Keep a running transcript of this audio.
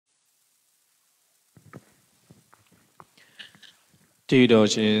တီတော်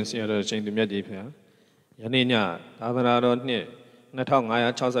ရှင်ဆရာတော်ရှင်သူမြတ်ကြီးဖေယနေ့ညသာသနာတော်နှစ်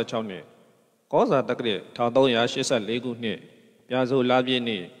2566နှစ်ကောဇာတက္ကရာ1384ခုနှစ်ပြာဆိုလပြည့်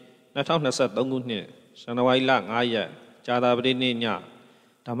နေ့2023ခုနှစ်ဇန်နဝါရီလ9ရက်ဇာတာပတိနေ့ည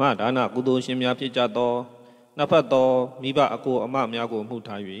ဓမ္မဒါနကုသိုလ်ရှင်များဖြစ်ကြသောနှစ်ဖက်သောမိဘအကိုအမများကိုမှု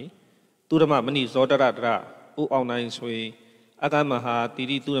ထား၍သူဓမ္မမဏိဇောတရတရဦးအောင်နိုင်ဆွေအကမဟာတိ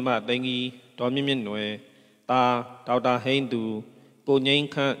တိသူဓမ္မသိင်္ဂီဒေါ်မြင့်မြင့်နွယ်တာဒေါက်တာဟိန်းသူကိုငိမ့်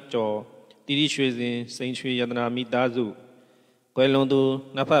ခန့်ကျော်တိတိရွှေစင်စိန်ရွှေယတနာမိသားစုကွယ်လွန်သူ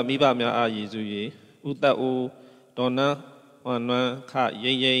နှစ်ဖက်မိဘများအားရည်စူ၍ဦးသက်ဦးဒေါ်နန်းဝမ်နွမ်းခ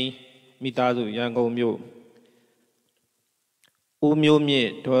ရိမ့်ရိမ့်မိသားစုရန်ကုန်မြို့ဦးမျိုးမြင့်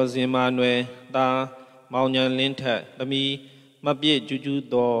ဒေါ်စင်မာနွယ်တာမောင်ညံလင်းထက်သမီးမပြည့်ကျူးကျူး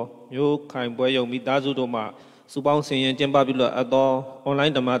သောမျိုးခိုင်ပွဲယုံမိသားစုတို့မှစုပေါင်းဆင်ရင်ကျင်းပပြုလုပ်အပ်သောအွန်လို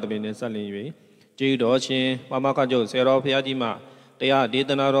င်းဓမ္မသဘင်နှင့်ဆက်လျင်၍ကျေးဇူးတော်ရှင်မမခချုပ်ဆရာတော်ဘုရားကြီးမှတရားဒေ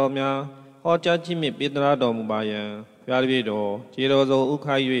သနာတော်များဟောကြားခြင်းမြင့်ပေးသနာတော်မူပါယံဘုရားတပည့်တော်ခြေတော်ဆုံးဥ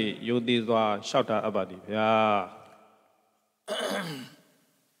ခိုက်၍ယုံတည်စွာလျှောက်တာအပ်ပါသည်ဗျာ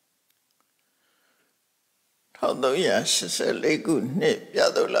1384ခုနှစ်ပြ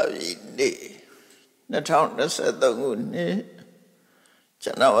တော်လာပြီနေ့2023ခုနှစ်ဇ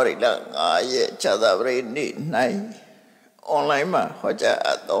န်နဝါရီလ9ရက်ဇာတာပတိနေ့၌အွန်လိုင်းမှာဟောကြားအ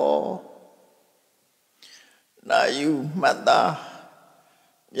ပ်သောနာယူမှတ်သား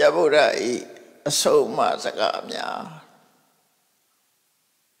မြတ်ဗုဒ္ဓ၏အဆုံးအမစကားများ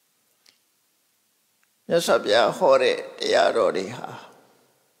မြတ်စွာဘုရားဟောတဲ့တရားတော်တွေဟာ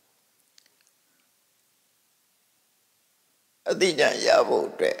အတိအကျရဖို့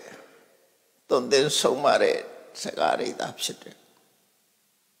အတွက်သွန်သင်ဆုံးမတဲ့စကားတွေသာဖြစ်တယ်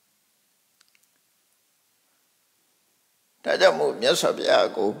ဒါကြောင့်မို့မြတ်စွာဘုရား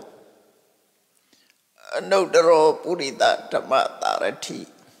ကိုအနုတ္တရောပုရိသဓမ္မတာရတိ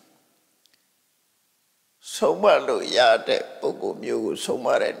ဆုံးမလို့ရတဲ့ပုဂ္ဂိုလ်မျိုးကိုဆုံးမ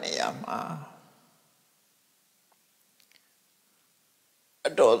တဲ့နေရာမှာ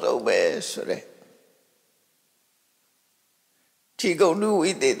အတော်ဆုံးပဲဆိုတဲ့ထီကုံနု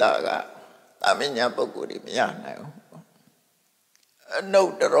ဝိသေသကတာမညာပုဂ္ဂိုလ်တွေမရနိုင်ဘူးအနု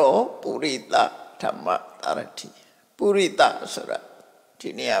တ္တရောပုရိသဓမ္မတာရတိပုရိသဆိုတာဒီ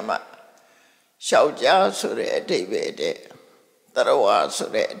နေရာမှာရှောက်ကြားဆိုတဲ့အဓိပ္ပာယ်တဲ့တရဝါဆို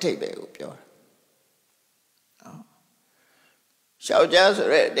တဲ့အဓိပ္ပာယ်ကိုပြောတာရှောက်ကြားဆို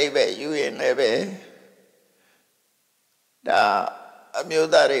တဲ့အဓိပ္ပာယ်ယူရင်လည်းပဲဒါအမျိုး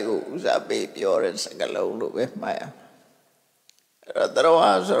သားတွေကိုဦးစားပေးပြောတဲ့စကားလုံးလို့ပဲမှတ်ရမှာအဲ့တော့တရ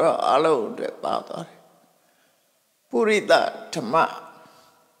ဝါဆိုတော့အလုံးအတွက်ပါသွားတယ်ပုရိသဓမ္မ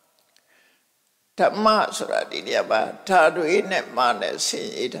ဓမ္မဆိုတာဒီနေရာမှာဓာတွေနဲ့မနဲ့ဆင်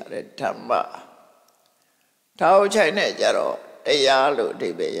ရေးထားတဲ့ဓမ္မဓာတ်ချိုင်နဲ့ကြတော့တရားလို့အဓိ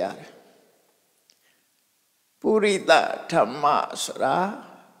ပ္ပာယ်ရတယ်ပုရိသဓမ္မဆိုတာ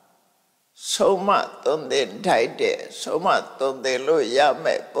ဆုံးမသွန်သင်ထိုက်တဲ့ဆုံးမသွန်သင်လို့ရမ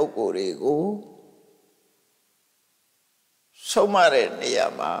ယ့်ပုဂ္ဂိုလ်တွေကိုဆုံးမတဲ့နေရာ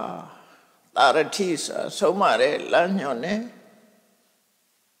မှာတာရတိဆိုတာဆုံးမတဲ့လမ်းညွှန်နဲ့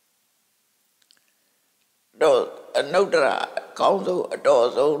တော့အနုတ္တရအကောင်းဆုံးအတော်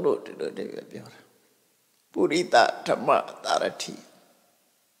ဆုံးလို့ဒီလိုတည်းပဲပြောတာပုရိသဓမ္မတာရတိ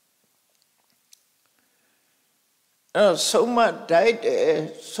ဆုံးမတိုက်တယ်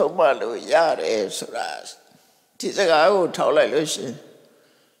ဆုံးမလို့ရတယ်ဆိုတာဒီစကားကိုထောက်လိုက်လို့ရှိရင်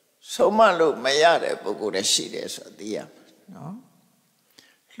ဆုံးမလို့မရတဲ့ပုဂ္ဂိုလ်လည်းရှိတယ်ဆိုတာသိရမှာနော်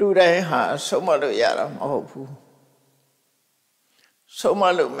လူတိုင်းဟာဆုံးမလို့ရတာမဟုတ်ဘူးဆုံးမ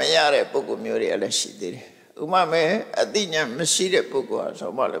လို့မရတဲ့ပုဂ္ဂိုလ်မျိုးတွေလည်းရှိသေးတယ်ဥပမာအသိဉာဏ်မရှိတဲ့ပုဂ္ဂိုလ်ဟာ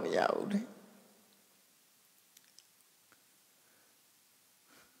ဆုံးမလို့မရဘူးလေ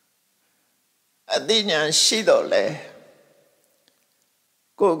အသိဉာဏ်ရှိတော့လေ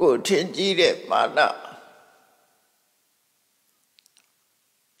ကိုထင်ကြီးတဲ့မာန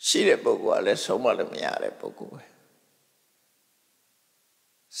ရှိတဲ့ပုဂ္ဂိုလ်ကလည်းဆုံးမလို့မရတဲ့ပုဂ္ဂိုလ်ပဲ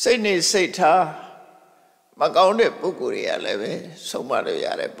စိတ်နေစိတ်ထားမကောင်းတဲ့ပုဂ္ဂိုလ်တွေကလည်းပဲဆုံးမလို့ရ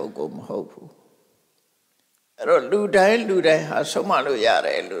တဲ့ပုဂ္ဂိုလ်မဟုတ်ဘူးအဲ့တော့လူတိုင်းဟာဆုံးမလို့ရတ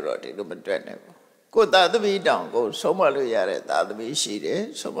ယ်လို့တော့ဒီလိုမတွက်နဲ့ဘူးကိုသာသမီတောင်ကိုဆုံးမလို့ရတဲ့သာသမီရှိတယ်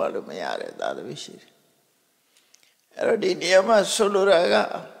ဆုံးမလို့မရတဲ့သာသမီရှိတယ်အဲ့တော့ဒီနေရာမှာဆိုလိုတာက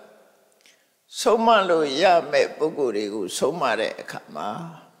ဆုံးမလို့ရမယ့်ပုဂ္ဂိုလ်တွေကိုဆုံးမတဲ့အခါမှာ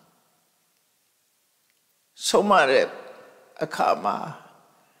ဆုံးမတဲ့အခါမှာ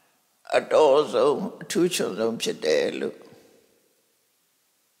အတော်ဆုံးအထူးချွန်ဆုံးဖြစ်တယ်လို့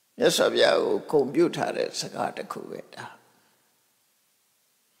မြတ်စွာဘုရားကိုဂုဏ်ပြုထားတဲ့စကားတစ်ခုပဲဒါ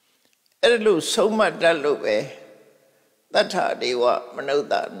အဲ့လိုဆုံးမတတ်လို့ပဲ တ္ထဒေဝမနု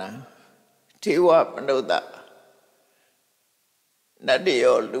ဿာနံဒေဝမနုဿနတ်တွေ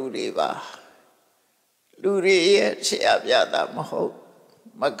ရောလူတွေပါလူတွေရဲ့ဆရာပြတာမဟုတ်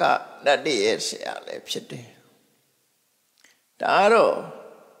မကနတ်တွေရဲ့ဆရာလည်းဖြစ်တယ်ဒါတော့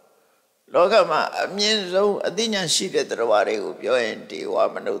လောကမှာအမြင့်ဆုံးအသိဉာဏ်ရှိတဲ့တရားတွေကိုပြောရင်ဒေဝ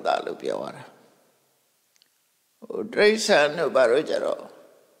မနုဿလို့ပြောရတာတိရစ္ဆာန်တို့ဘာလို့ကြတော့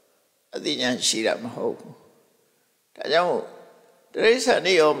အသိဉာဏ်ရှိတာမဟုတ်ဘူးဒါကြောင့်တိရစ္ဆာန်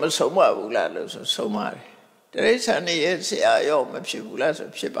တွေရောမဆုံးမဘူးလားလို့ဆိုဆုံးမတယ်တိရစ္ဆာန်တွေရဲ့ဆရာရောမဖြစ်ဘူးလားဆို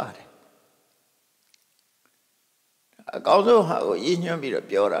ဖြစ်ပါတယ်အကောင်းဆုံးဟာကိုရည်ညွှန်းပြီးတော့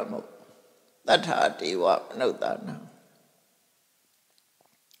ပြောတာမဟုတ်တတ္ထာဒေဝမနုဿာနံ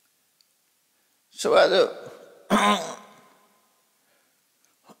ဆိုတော့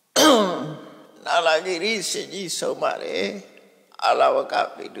နာလဂိရိစင်ကြီးဆုံးပါတယ်အာလဝက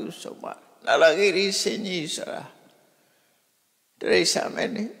ပိတုဆုံးပါတယ်နာလဂိရိစင်ကြီးဆိုတာတိရစ္ဆာန်ပဲ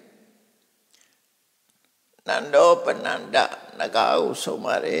နေနန္ဒောပနန္ဒနဂါကိုဆုံး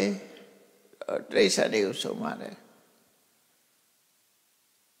ပါတယ်တိရစ္ဆာန်တွေကိုဆုံးပါတယ်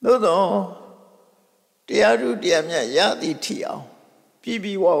သို့သောတရားထုတရားမြတ်ရသည်ထီအောင်ပြီး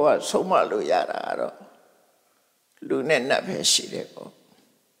ပြီးဝဝဆုံးမလို့ရတာကတော့လူနဲ့နတ်ပဲရှိတယ်ပေါ့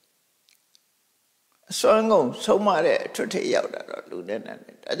အစွမ်းကုန်ဆုံးမတဲ့အထွတ်ထိပ်ရောက်တာတော့လူနဲ့နတ်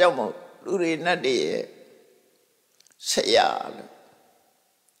နဲ့ဒါကြောင့်မို့လူတွေနတ်တွေရဲ့ဆရာလို့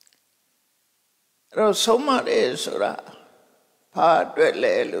အဲ့တော့ဆုံးမတယ်ဆိုတာဘာအတွက်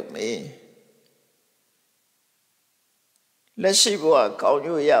လဲလို့မေးလက်ရှိဘဝကောင်း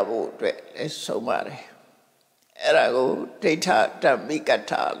ကျိုးရဖို့အတွက်လဲဆုံးမတယ်အဲ့ဒါကိုဒိဋ္ဌဓမ္မိက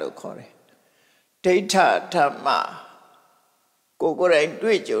ထလို့ခေါ်တယ်ဒိဋ္ဌဓမ္မကိုယ်တိုင်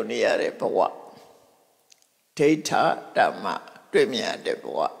တွေ့ကြုံနေရတဲ့ဘဝဒိဋ္ဌဓမ္မတွေ့မြင်တဲ့ဘ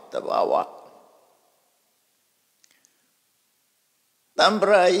ဝသဘာဝတံပ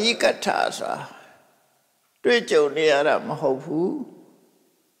ရာယိကထဆိုတာတွေ့ကြုံနေရတာမဟုတ်ဘူး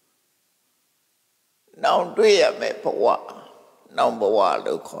နောင်တွေ့ရမယ့်ဘဝနောင်ဘဝ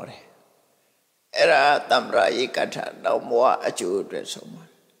လို့ခေါ်တယ်အဲ့ဒါတံပရာယိကထနောင်ဘဝအကျိုးအတွက်ဆုံးမှာ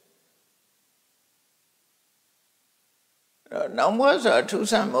နောင်ဘဝဆိုတာထူး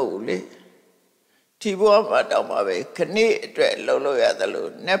ဆန်းမဟုတ်ဘူးလေဒီဘဝမှာတောင်မှပဲခဏအတွက်လှုပ်လို့ရတယ်လို့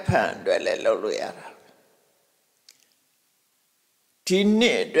နက်ဖန်အတွက်လည်းလှုပ်လို့ရတာဒီနှ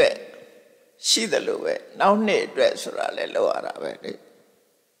စ်အတွက်ရှိတယ်လို့ပဲနောက်နှစ်အတွက်ဆိုတာလည်းလှုပ်ရတာပဲလေ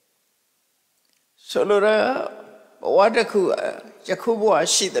ဆိုလိုတာဘဝတစ်ခုယခုဘဝ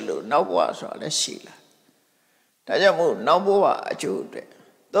ရှိတယ်လို့နောက်ဘဝဆိုတာလည်းရှိလာဒါကြောင့်မို့နောက်ဘဝအကျိုးအတွက်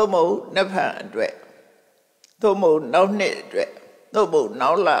သို့မဟုတ်နက်ဖန်အတွက်သို့မဟုတ်နောက်နှစ်အတွက်သို့မဟုတ်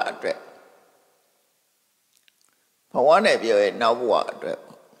နောက်လအတွက်ဘဝနဲ့ပြောရင်နောက်ဘဝအတွက်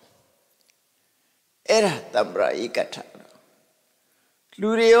အဲ့ဒါတံပရာယိကထလူ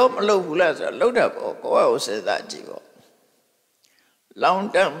တွေရောမလုပ်ဘူးလားဆိုတော့လုပ်တာပေါ့ကိုယ့်အကိုစဉ်းစားကြည့်ပေါ့ long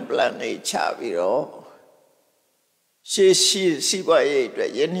term plan တွေချပြီးတော့ရှေ့စီးပွားရေးအတွ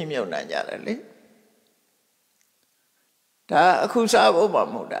က်ရင်းနှီးမြှုပ်နှံကြတယ်လေဒါအခုစားဖို့မှမ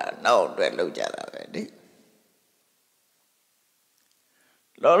ဟုတ်တာနောက်အတွက်လုပ်ကြတာပဲလေ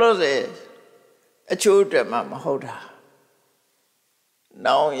လောလောဆယ်အချိုးအတွက်မှမဟုတ်တာ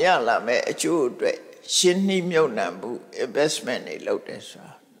နောင်ရလာမဲ့အချိုးအတွက်ရှင်းနှီးမြှုပ်နှံမှု investment တွေလုပ်တယ်ဆို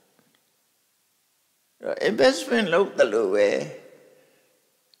တာinvestment လုပ်တယ်လို့ပဲ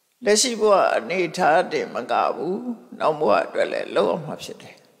လက်ရှိဘဝအနေထားတင်မကဘူးနောက်ဘဝအတွက်လည်းလုပ်အောင်မှဖြစ်တ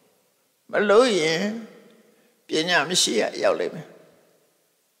ယ်မလုပ်ရင်ပညာမရှိရရောက်လိမ့်မယ်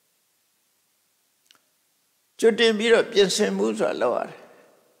ကျွတ်တင်ပြီးတော့ပြင်ဆင်မှုဆိုတာလုပ်ရတယ်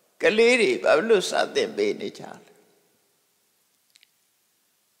ကလေးတွေဘာလို့စသင်ပေးနေကြလဲ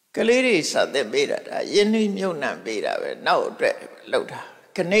ကလေးတွေစသင်ပေးတာဒါယဉ်နှီးမြှုပ်နှံပေးတာပဲနောက်အတွက်လုပ်တာ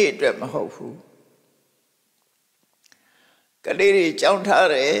ခဏအတွက်မဟုတ်ဘူးကလေးတွေကြောင်းထား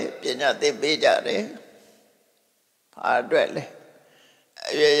တယ်ပညာသင်ပေးကြတယ်ဘာအတွက်လဲ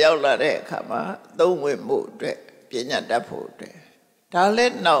အရွယ်ရောက်လာတဲ့အခါမှာသုံးဝင်မှုအတွက်ပညာတတ်ဖို့အတွက်ဒါလ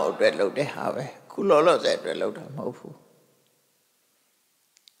ည်းနောက်အတွက်လုပ်တဲ့ဟာပဲခုလောလောဆယ်အတွက်လုပ်တာမဟုတ်ဘူး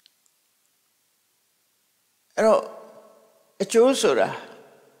အဲ့တော့အကျိုးဆိုတာ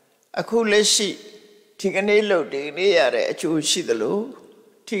အခုလက်ရှိဒီကနေ့လုပ်ဒီကနေ့ရတဲ့အကျိုးရှိသလို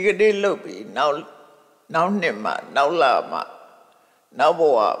ဒီကနေ့လုပ်ပြီးနောက်နှစ်မှနောက်လမှနောက်ဘ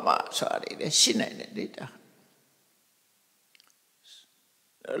ဝမှဆိုတာလည်းရှိနိုင်တဲ့ဒေတာ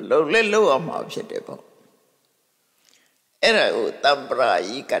လုံလဲလုံအောင်မှဖြစ်တယ်ပေါ့အဲ့ဒါကိုတံပရာ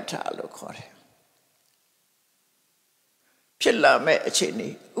ယိကထလို့ခေါ်တယ်ဖြစ်လာမဲ့အခြေအနေ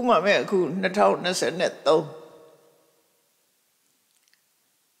ဥပမာမဲ့အခု2023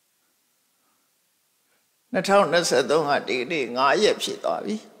 2023ကဒီနေ့9ရက်ဖြစ်သွား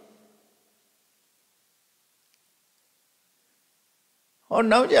ပြီဟော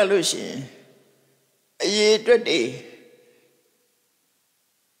နောက်ကြလို့ရှိရင်အရေးအတွက်တွေ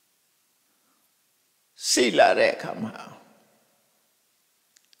စိလာတဲ့အခါမှာ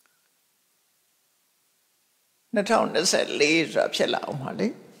2024ဆိုတာဖြစ်လာအောင်ပါလေ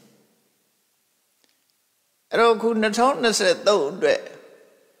အဲ့တော့ခု2023အတွက်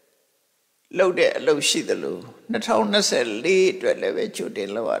လုပ်တဲ့အလုပ်ရှိသလို2024အတွက်လည်းပဲကြိုတင်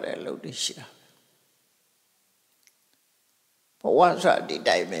လုပ်ရတဲ့အလုပ်တွေရှိတာဘဝဆိုတာဒီ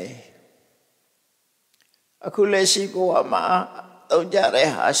တိုင်းပဲအခုလက်ရှိဘဝမှာသုံးကြတဲ့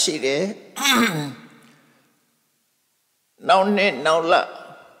ဟာရှိတယ်နောက်နှစ်နောက်လ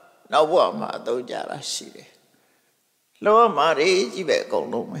နောက်ဘဝမှာသုံးကြတာရှိတယ်လောမှာကြီးပဲအကုန်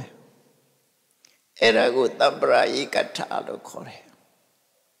လုံးပဲအဲ့ဒါကိုတမ္ပရာယိကထာလို့ခေါ်တယ်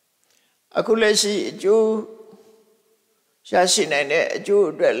အခုလက်ရှိအကျိုးရရှိနိုင်တဲ့အကျိုး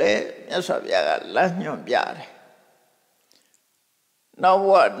အတွက်လည်းမြတ်စွာဘုရားကလမ်းညွှန်ပြတယ်နောက်ဘ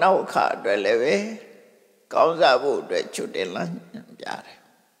ဝနောက်အခါအတွက်လည်းပဲကောင်းစားဖို့အတွက်ချွတ်တင်လမ်းညွှန်ပြတယ်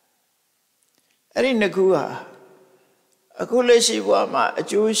အဲ့ဒီနှစ်ခုဟာအခုလက်ရှိဘဝမှာအ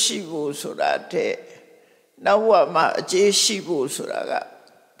ကျိုးရှိဖို့ဆိုတာတဲ့နောက်ဘဝမှာအကျေးရှိဖို့ဆိုတာက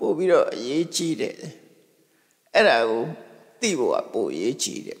ပို့ပြီးတော့အရေးကြီးတယ်အဲ့ဒါကိုသိဖို့ကပို့အရေး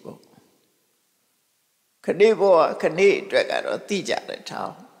ကြီးတယ်ပေါ့ခဏဘဝခဏအတွက်ကတော့သိကြတယ်ထော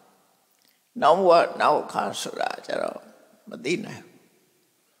င်းနောက်ဘဝနောက်အခါဆိုတာကျတော့မသိ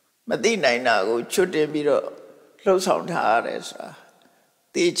နိုင်တာကိုချွတ်တင်ပြီးတော့လှုပ်ဆောင်ထားရတယ်ဆိုတာ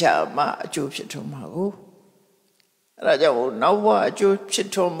သိချာမှအကျိုးဖြစ်ထွန်းမှာကိုအဲ့ဒါကြောင့်နောက်ဘဝအကျိုးဖြစ်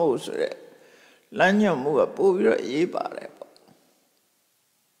ထွန်းမှုဆိုတဲ့လမ်းညွှန်မှုကပို့ပြီးတော့ရေးပါတယ်ပေါ့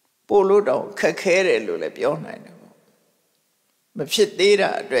ပို့လို့တော့ခက်ခဲတယ်လို့လည်းပြောနိုင်တယ်ပေါ့မဖြစ်သေးတာ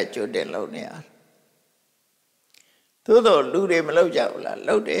အတွက်ကြိုတင်လုပ်နေရတယ်သို့တော့လူတွေမလုပ်ကြဘူးလား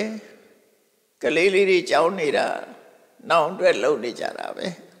လုပ်တယ်ကလေးလေးတွေကြောင်းနေတာနောင်အတွက်လုပ်နေကြတာပဲ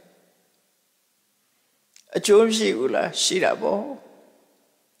အကျိုးမရှိဘူးလားရှိတာပေါ့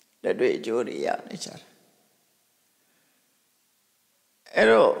လက်တွေ့အကျိုးတွေရနေကြတယ်အဲ့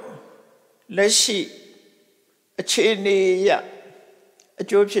တော့လက်ရှိအခြေအနေရအ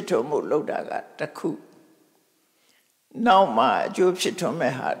ကျိုးဖြစ်ထွန်းမှုလုပ်တာကတစ်ခုနောက်မှအကျိုးဖြစ်ထွန်း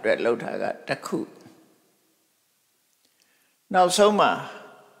မဲ့ဟာအတွက်လုပ်တာကတစ်ခုနောက်ဆုံးမှာ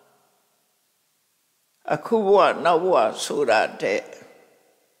အခုဘဝနောက်ဘဝဆိုတာတဲ့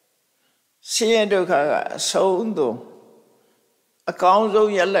ဆင်းရဲဒုက္ခကအဆုံးသွန်အကောင်း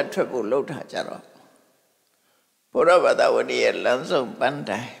ဆုံးရလက်ထွက်ဖို့လုပ်တာကြတော့ဘုရားဘာသာဝင်ရဲ့လမ်းဆုံးပန်း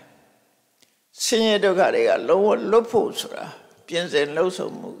တိုင်ဆင်းရဲဒုက္ခတွေကလုံးဝလွတ်ဖို့ဆိုတာပြင်ဆင်လှုပ်ဆော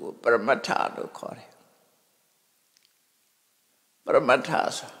င်မှုကိုပရမတ္ထလို့ခေါ်တယ်ပရမတ္ထ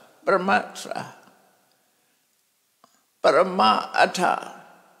ဆိုပရမတ်ဆိုတာပရမအထ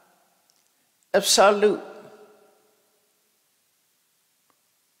absolute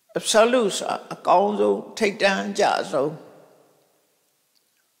ဆိုတာအကောင်းဆုံးထိပ်တန်းအကျဆုံး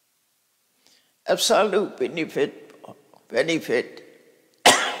absolute benefit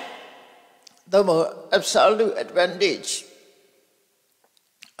သို့မဟုတ် absolute advantage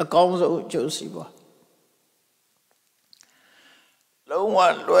အကောင်းဆုံးအကျိုးစီးပွားလုံးဝ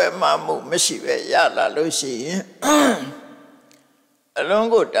လွယ်မှားမှုမရှိပဲရလာလို့ရှိရင်အလုံး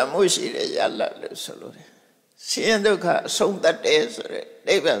ကိုတမှုရှိတယ်ရလာလို့ဆိုလို့တယ်ဆင်းရဲဒုက္ခအဆုံးသတ်တယ်ဆိုတဲ့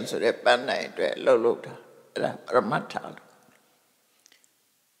နိဗ္ဗာန်ဆိုတဲ့ပန်းနိုင်အတွက်လှုပ်တာအဲ့ဒါပရမတ္ထလို့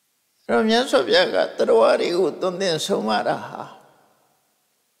အဲ့တော့မြတ်စွာဘုရားကတရားတွေကိုသွန်သင်ဆုံးမတာဟာ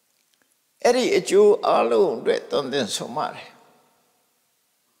အဲ့ဒီအကျိုးအလုံးအတွက်သွန်သင်ဆုံးမတယ်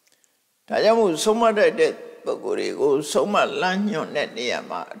ဒါကြောင့်မို့ဆုံးမတတ်တဲ့ပုဂ္ဂိုလ်တွေကိုဆုံးမလမ်းညွှန်တဲ့နေရာ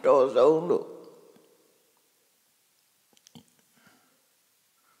မှာအတော်ဆုံးလို့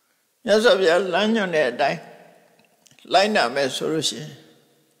မြတ်စွာဘုရားလမ်းညွှန်တဲ့အတိုင်းလိုက်နာမယ်ဆိုလို့ရှိရင်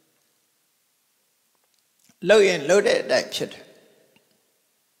လုပ်ရင်လုပ်တဲ့အတိုင်းဖြစ်တယ်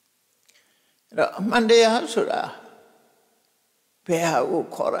အဲ့တော့အမှန်တရားဆိုတာဘယ်ဟာကို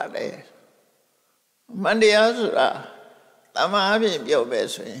ခေါ်ရလဲအမှန်တရားဆိုတာတမန်အပြင်ပြောပဲ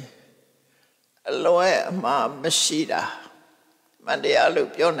ဆိုရင်အလွဲအမှားမရှိတာအမှန်တရားလို့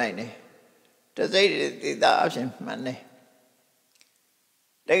ပြောနိုင်တယ်တစိတ်တိတာအပြင်မှန်တယ်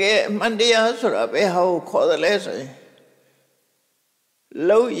တကယ်အမှန်တရားဆိုတာဘယ်ဟာကိုခေါ်တယ်လဲဆိုရင်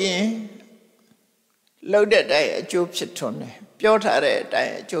လုပ်ရင်လုပ်တဲ့အတိုင်းအကျိုးဖြစ်ထွန်းတယ်ပြောထားတဲ့အတို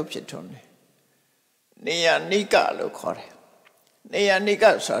င်းအကျိုးဖြစ်ထွန်းတယ်နေယနိကလို့ခေါ်တယ်နေယနိက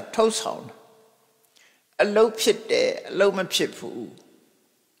ဆိုတာထုတ်ဆောင်တယ်အလုပ်ဖြစ်တယ်အလုပ်မဖြစ်ဘူး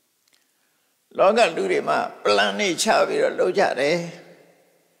လောကလူတွေမှာပလန်နေချပြီးတော့လုပ်ကြတယ်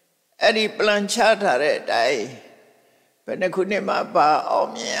အဲ့ Adi plancha thare dai. Benekunima ba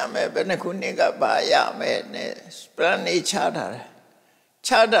omyame benekunika ba yame ne plani chadare.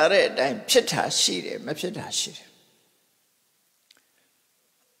 Chadare dai pita shire me pita shire.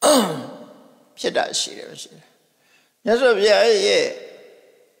 Pita shire shire. Yaso ye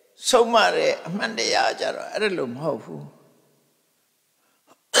so mare mandeya jaro arelum hofu.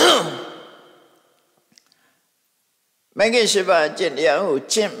 Menge shiba jindia hu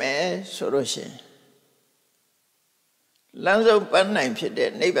jime soroshin. Lanzo panai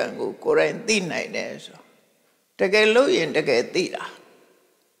pide nibangu korain tinai ne so. Take low in take tira.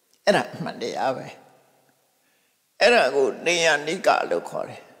 Era mandeya. Era go nia nika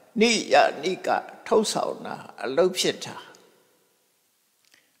lokore. Niya nika tosauna a low pita.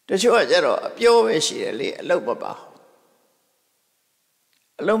 The show a zero a pure shilly a low baba.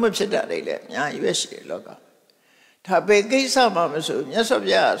 A low pita daily, ya US loga. Tabe gisa mamasu,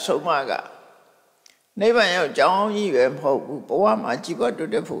 Yasovia, Somaga. Never know John, you and Hope, Poama, Jiba to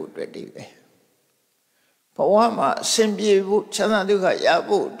the food ready. Poama, Simbi, Chanaduka,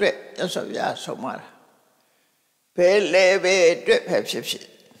 Yabu, Drip, Yasovia, Somara. Leve, Drip, have ship.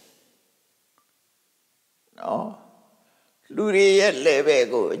 No. Luri yet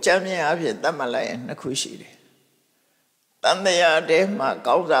leve go, Jamia, Damalay, and Nakushi. Tandaya de Ma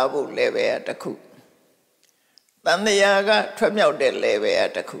Gauzabu leve at the cook. Tandayaga Tramyo de leve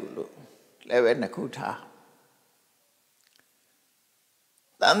at the Kulu, leve Nakuta.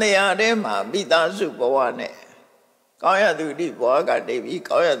 Tandaya de Ma Bidazu Boane, Kaya do di boaga devi,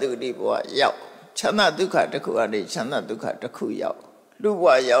 Kaya do di boa yao, Chana duka the Kuani, Chana duka the Kuyao,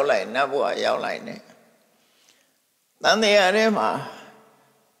 Luwa yao like Nabua yao like. Tandaya de Ma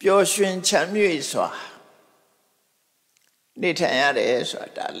Pure Shin Chamu Iswa Nitaya de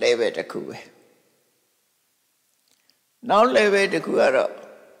Swata, leve at the Kube. Now leve the Kuara.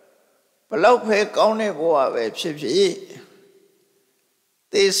 Palope Kone Boa Web Shipsy.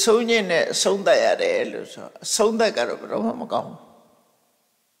 They Sunyan Sonda at Eluso, Sonda Garabro.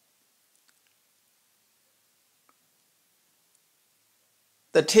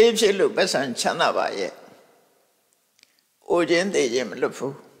 The tapes you look best on Chanaba yet. Ojen de Jim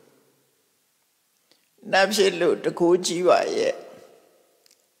Lufu. Napsi look the Kujiwa yet.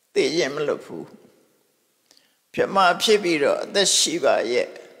 De Jim Lufu. Pima Pibiro, the Shiva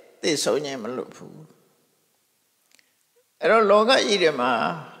yet. They so Jim Lufu. Ero loga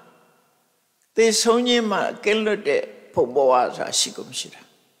irema. They so Jima Kello de Poboaza Shikumshira.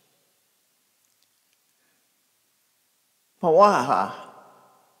 Pawaha.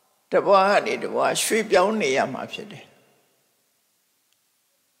 The Wahadi the Wa sweep only Yamapide.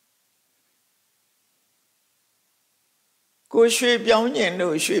 Go sweep young and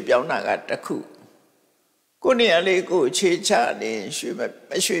no sweep young at the coup. Go nearly go chicha,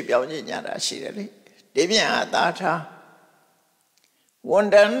 sweep young in Yada Shirley. Devia data.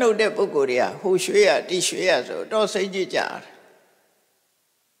 One done no de Buguria, who share dishes or dosage jar.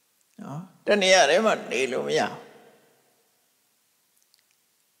 The near Emma Nilumia.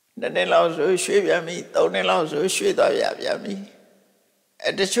 The Nelos who sweep yammy, don't allow so sweet of yammy.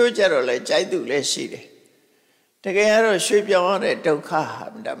 At the church, I do less city. The Garo sweep your own at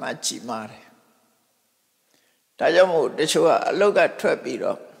Doka, the Machi Mare. Tajamu, the Shua, look at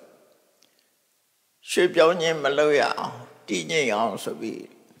Trapiro. Sweep your name Maloya, DJ also be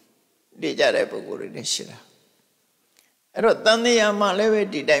Dijare Boguri de Shira. I wrote Tania Maleve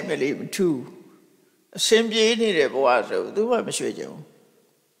did I believe too. A simply needed was do I'm switching.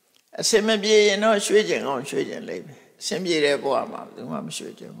 A simply no switching on switching lady. Simply a boama, do I'm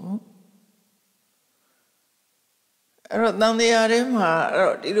switching. I wrote down the Arima, I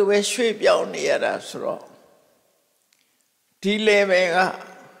wrote it away sweep young near us raw. Delay mega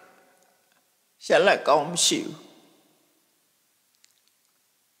shall I come shoe?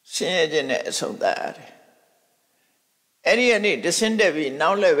 Sing so that. Any descended we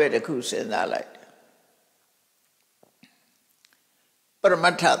now live at the coos in our light.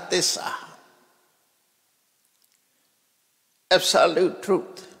 Paramata Tissa. Absolute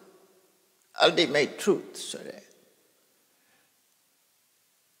truth. Ultimate truth. Sorry.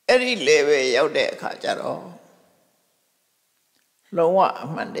 Any leve out there, Kajaro. Lowa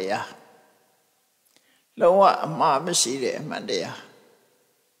Mandea. Lowa Mamashide Mandea.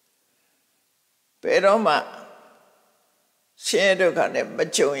 Peroma Siedo Cane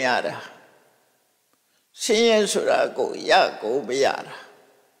Machoyada. Sien Surago Yago Biara.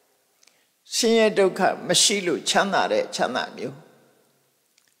 Sien Doka Mashilu Chanare Chanamio.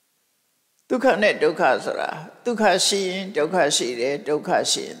 Dukane Dokasara, Dukashi, Dokashi,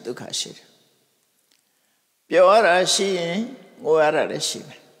 Dokashi, Dukashi. Biora Shi, Moara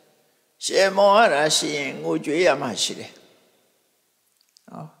Shime. ရှေမောရတာရှိရင်ငိုကြွေးရမှရှိတယ်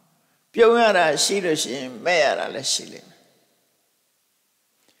ဟောပြုံးရတာရှိလို့ရှိရင်မဲ့ရတာလည်းရှိလိမ့်မယ်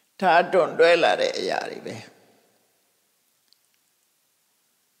ဒါတွန့်တွဲလာတဲ့အရာတွေပဲ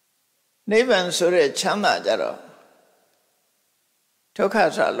နိဗ္ဗာန်ဆိုတဲ့ချမ်းသာကြတော့ဒုက္ခ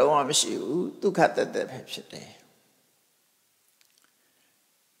ဆိုတာလုံးဝမရှိဘူးဒုက္ခတသက်ပဲဖြစ်တယ်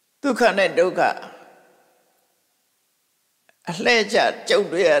ဒုက္ခနဲ့ဒုက္ခအလှည့်ကျကြုံ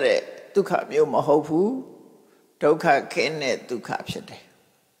တွေ့ရတဲ့ဒုက္ခမျိုးမဟုတ်ဘူးဒုက္ခခင်းတဲ့ဒုက္ခဖြစ်တယ်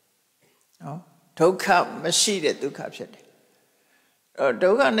နော်ဒုက္ခမရှိတဲ့ဒုက္ခဖြစ်တယ်အဲ့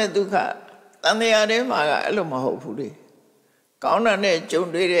တော့ဒုက္ခနဲ့ဒုက္ခတန်တရားထဲမှာကအဲ့လိုမဟုတ်ဘူးလေကောင်းတာနဲ့ကြုံ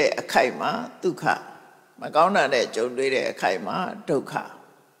တွေ့တဲ့အခိုက်မှာဒုက္ခမကောင်းတာနဲ့ကြုံတွေ့တဲ့အခိုက်မှာဒုက္ခ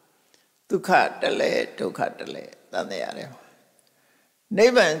ဒုက္ခတလဲဒုက္ခတလဲတန်တရားထဲမှာနိ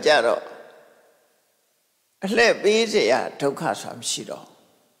ဗ္ဗာန်ကြတော့အလှည့်ပေးเสียဒုက္ခဆိုတာမရှိတော့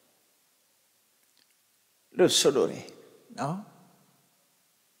လို့ဆိုလို့လေနော်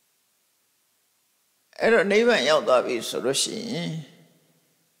အဲ့တော့နိဗ္ဗာန်ရောက်သွားပြီဆိုလို့ရှိရင်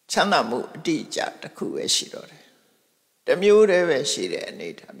ချမ်းသာမှုအတိအကျတစ်ခုပဲရှိတော့တယ်တစ်မျိုးတည်းပဲရှိတဲ့အနေ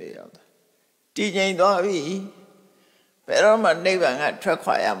ထားမျိုးရောက်သွားတည်ငြိမ်သွားပြီဘယ်တော့မှနိဗ္ဗာန်ကထွက်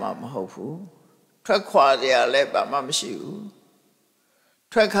ခွာရမှာမဟုတ်ဘူးထွက်ခွာเสียလည်းဘာမှမရှိဘူး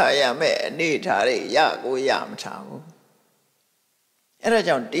ထွက်ခါရမယ့်အနေထားတွေရကိုရမထားဘူးအဲ့ဒါ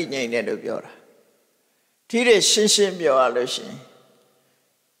ကြောင့်တည်ငြိမ်တယ်လို့ပြောတာဒီတဲ့ရှင်းရှင်းပြောရလို့ရှိရင်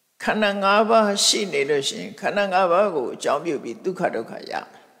ခန္ဓာ၅ပါးရှိနေလို့ရှိရင်ခန္ဓာ၅ပါးကိုအကြောင်းပြုပြီးဒုက္ခဒုက္ခရ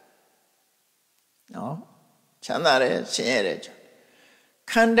မယ်နော်ချမ်းသာတယ်ဆင်းရဲတယ်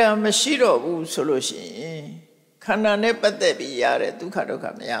ခန္ဓာမရှိတော့ဘူးဆိုလို့ရှိရင်ခန္ဓာနဲ့ပတ်သက်ပြီးရတဲ့ဒုက္ခဒုက္ခ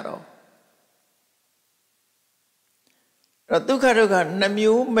မရတော့ဒုက္ခဒုက္ခနှ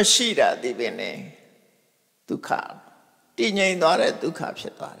မျိုးမရှိတာဒီပင်ねဒုက္ခတည်ငြိမ်သွားတဲ့ဒုက္ခဖြ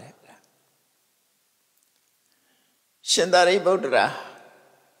စ်သွားတယ်ရှင်သာရိပုတ္တရာ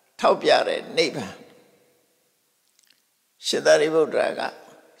ထောက်ပြတဲ့နိဗ္ဗာန်ရှင်သာရိပုတ္တရာက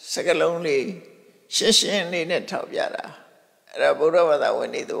စကလုံးလေးရှင်းရှင်းလေးနဲ့ထောက်ပြတာအဲ့ဒါဗုဒ္ဓဘာသာဝင်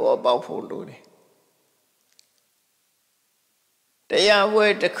တွေသဘောပေါက်ဖို့လိုတယ်တရားပွဲ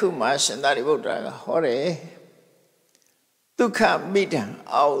တစ်ခုမှာရှင်သာရိပုတ္တရာကဟောတယ်ဒုက္ခမိတံ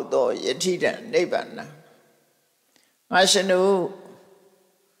အောက်သောယတိတံနိဗ္ဗာန်ငါရှင်တို့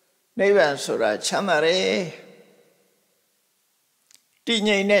နိဗ္ဗာန်ဆိုတာချမ်းသာတယ်တည်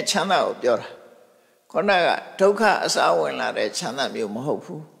ငြိမ်တဲ့ချမ်းသာကိုပြောတာခုနကဒုက္ခအစားဝင်လာတဲ့ချမ်းသာမျိုးမဟုတ်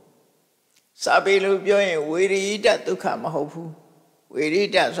ဘူးစာပေလို့ပြောရင်ဝေရိတဒုက္ခမဟုတ်ဘူးဝေရိ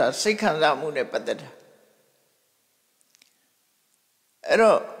တဆိုတာစိတ်ခံစားမှုနဲ့ပတ်သက်တာအဲ့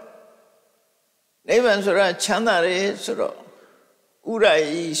တော့နိဗ္ဗာန်ဆိုတာချမ်းသာတယ်ဆိုတော့ဥရ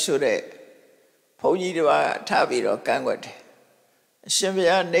ယီဆိုတဲ့ဘုန်းကြီးတစ်ပါးထားပြီးတော့ကန့်ကွက်တယ်အရှင်ဘု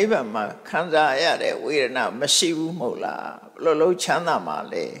ရားနိဗ္ဗာန်မှာခံစားရတဲ့ဝေဒနာမရှိဘူးမဟုတ်လားဘယ်လိုလုံးချမ်းသာမှာ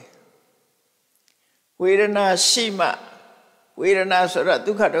လဲဝေဒနာရှိမှဝေဒနာဆိုတာ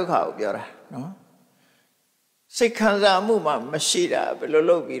ဒုက္ခဒုက္ခကိုပြောတာနော်စိတ်ခံစားမှုမှမရှိတာဘယ်လို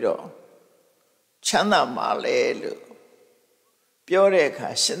လုပ်ပြီးတော့ချမ်းသာမှာလဲလို့ပြောတဲ့အခါ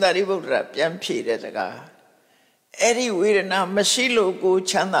ရှင်သာရိပုတ္တရာပြန်ဖြေတဲ့စကားအဲ့ဒီဝေဒနာမရှိလို့ကို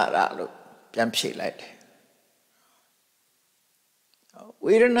ချမ်းသာတာလို့ပြန်ဖြေလိုက်တယ်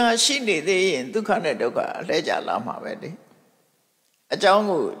ဝေဒနာရှိနေသေးရင်ဒုက္ခနဲ့ဒုက္ခအလဲကျလာမှာပဲလေအကြောင်း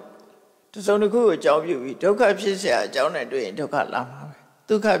ကိုတစ်စုံတစ်ခုကိုအကြောင်းပြုပြီးဒုက္ခဖြစ်เสียအကြောင်းနဲ့တွေ့ရင်ဒုက္ခလာမှာပဲ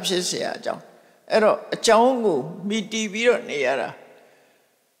ဒုက္ခဖြစ်เสียအကြောင်းအဲ့တော့အကြောင်းကိုမိတီးပြီးတော့နေရတာ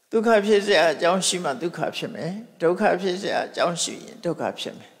ဒုက္ခဖြစ်เสียအကြောင်းရှိမှဒုက္ခဖြစ်မယ်ဒုက္ခဖြစ်เสียအကြောင်းရှိရင်ဒုက္ခဖြ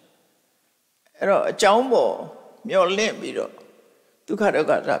စ်မယ်အဲ့တော့အကြောင်းပေါ်မျောလင့်ပြီးတော့ဒုက္ခဒုက္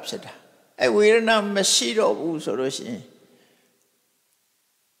ခသာဖြစ်တာအဲ့ဝေဒနာမရှိတော့ဘူးဆိုလို့ရှိရင်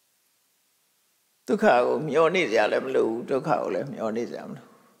ဒုက္ခကိုမျောနေကြလည်းမလိုဘူးဒုက္ခကိုလည်းမျောနေကြမလို့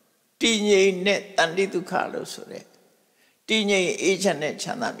တည်ငြိမ်တဲ့တန်တိဒုက္ခလို့ဆိုတဲ့တည်ငြိမ်အေးချမ်းတဲ့ချ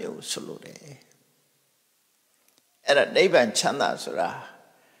မ်းသာမျိုးဆိုလို့တယ်အဲ့ဒါနိဗ္ဗာန်ချမ်းသာဆိုတာ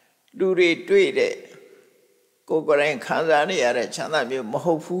လူတွေတွေ့တဲ့ကိုယ်ကိုယ်တိုင်ခံစားနေရတဲ့ချမ်းသာမျိုးမ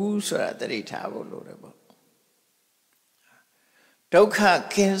ဟုတ်ဘူးဆိုတာသတိထားဖို့လိုတယ်ပေါ့ဒုက္ခ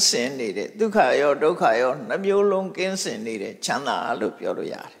ကင်းစင်နေတဲ့ဒုက္ခရောဒုက္ခရောနှမျိုးလုံးကင်းစင်နေတဲ့ချမ်းသာလို့ပြော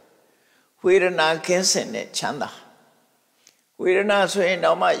လို့ရတယ်ဝေဒနာကင်းစင်တဲ့ချမ်းသာဝေဒနာဆိုရင်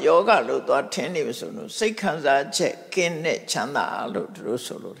တော့မှယောဂလို့သွားထင်းနေပြီဆိုလို့စိတ်ခံစားချက်ကင်းတဲ့ချမ်းသာလို့တို့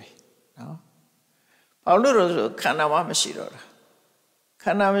ဆိုလို့တယ်နော်ဘာလို့လို့ဆိုခန္ဓာမှမရှိတော့တာခ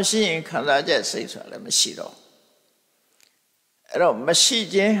န္ဓာမရှိရင်ခံစားချက်စိတ်ဆိုတာလည်းမရှိတော့အဲ့တော့မရှိ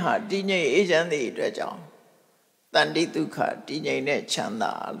ခြင်းဟာတည်ငြိမ်အေးချမ်းသည့်အတွက်ကြောင့်တန်တိဒုက္ခတည်ငြိမ်တဲ့ချမ်း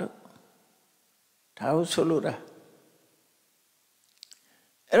သာလို့ဒါကိုဆိုလို့တာ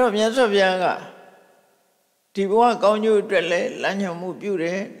အဲ့တော့မြတ်စွာဘုရားကဒီဘဝကောင်းကျိုးအတွက်လည်းလမ်းညွှန်မှုပြုတ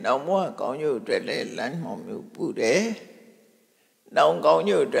ယ်နောက်ဘဝကောင်းကျိုးအတွက်လည်းလမ်းညွှန်မှုပြုတယ်နောက်ကောင်း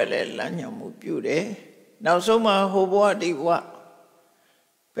ကျိုးအတွက်လည်းလမ်းညွှန်မှုပြုတယ်နောက်ဆုံးမှာဟိုဘဝဒီဘဝ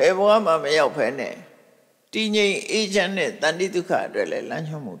ဘယ်ဘဝမှမရောက်ဖဲနဲ့တည်ငြိမ်အေးချမ်းတဲ့တဏှိဒုက္ခအတွက်လည်းလမ်း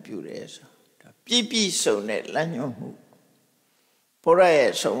ညွှန်မှုပြုတယ်ဆိုတာပြည့်ပြည့်စုံတဲ့လမ်းညွှန်မှုဘုရား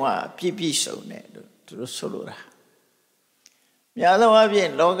ရဲ့ဆုံးမပြည့်ပြည့်စုံတဲ့သူတို့ဆိုလိုတာများသောအားဖြင့်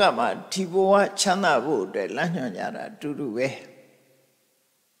လောကမှာဒီဘဝချမ်းသာဖို့အတွက်လမ်းညွှန်ကြတာအတူတူပဲ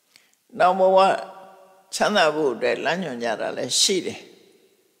နောက်ဘဝချမ်းသာဖို့အတွက်လမ်းညွှန်ကြတာလည်းရှိတယ်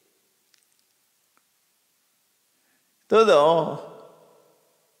သို့သော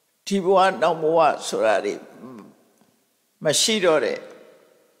ဒီဘဝနောက်ဘဝဆိုတာတွေမရှိတော့တဲ့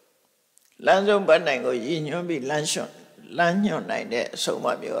လမ်းဆုံးပတ်နိုင်ကိုရည်ညွှန်းပြီးလမ်းညွှန်နိုင်တဲ့အဆုံးအမ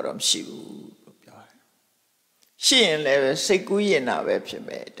မျိုးတော့မရှိဘူးလို့ပြောတယ်ရှိရင်လည်းစိတ်ကူးရင်တာပဲဖြစ်မ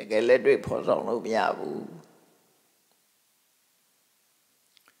ယ်တကယ်လက်တွေ့ဖော်ဆောင်လို့မရဘူး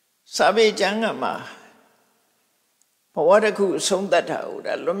စာပေကျမ်းကမှာဘဝတစ်ခုအဆုံးသတ်တာဟို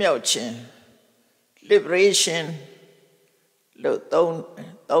ဒါလွတ်မြောက်ခြင်း liberation လို့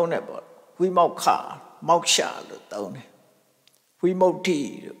သုံးတယ်ပေါ့ဝိမောက္ခမောက္ခလို့သုံးတယ်ဝိမု ക്തി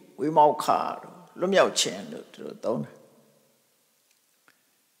လို့ဝိမောက္ခလို့လွတ်မြောက်ခြင်းလို့သူတို့သုံးတယ်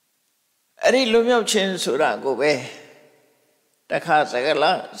အဲ့ဒီလွတ်မြောက်ခြင်းဆိုတာကိုပဲတခါစ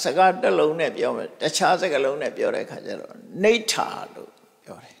ကားတစ်လုံးနဲ့ပြောမယ်တခြားစကားလုံးနဲ့ပြောတဲ့အခါကျတော့နိဋ္ဌာလို့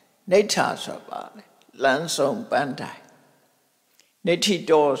ပြောတယ်နိဋ္ဌာဆိုတာပါလေလမ်းဆုံးပန်းတိုင်နိဋ္ဌိ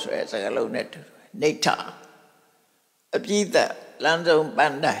တောဆိုတဲ့စကားလုံးနဲ့တူတယ်နိဋ္ဌာအပြည့်သက်လမ်းဆုံးပ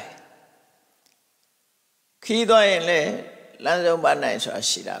န်းတိုင်ခီးသွားရင်လည်းလမ်းဆုံးပန်းတိုင်ဆိုတာ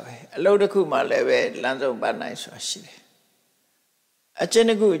ရှိတာပဲအလုပ်တစ်ခုမှလည်းပဲလမ်းဆုံးပန်းတိုင်ဆိုတာရှိတယ်အကျင့်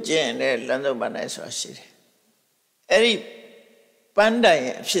တစ်ခုကျင့်ရင်လည်းလမ်းဆုံးပန်းတိုင်ဆိုတာရှိတယ်အဲ့ဒီပန်းတိုင်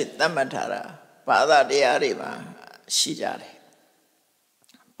အဖြစ်သတ်မှတ်ထားတာဘာသာတရားတွေမှာရှိကြတယ်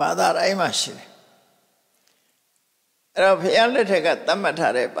ဘာသာတိုင်းမှာရှိတယ်အဲ့တော့ဘုရားလက်ထက်ကသတ်မှတ်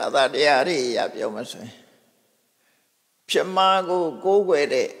ထားတဲ့ဘာသာတရားတွေအရပြောမှဆိုရင်ပြမကိုကိုးကွယ်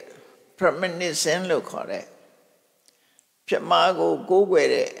တဲ့ premonition လို့ခေါ်တဲ့ပြမကိုကိုးကွယ်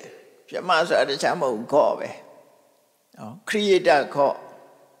တဲ့ပြမဆိုတာတခြားမဟုတ်ခေါ်ပဲနော် creator ခေါ်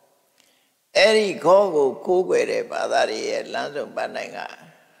အဲ့ဒီခေါ်ကိုကိုးကွယ်တဲ့ဘာသာတွေရဲ့လမ်းဆုံးပန်းနိုင်က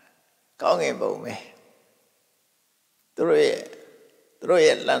ကောင်းငင်ဘုံပဲသူတို့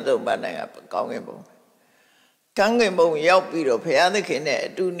ရဲ့လမ်းဆုံးပန်းနိုင်ကကောင်းငင်ဘုံကောင်းငင်ဘုံရောက်ပြီးတော့ဘုရားသခင်နဲ့အ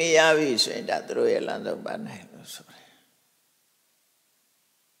တူနေရပြီဆိုရင်ဒါသူတို့ရဲ့လမ်းဆုံးပန်းနိုင်လို့ဆိုတယ်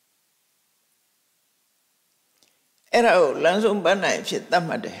အဲ့ဒါကိုလမ်းဆုံးပန်းနိုင်ဖြစ်သတ်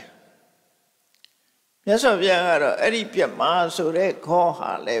မှတ်တယ်မြတ်စွာဘုရားကတော့အဲ့ဒီပြမဆိုတဲ့ခေါ်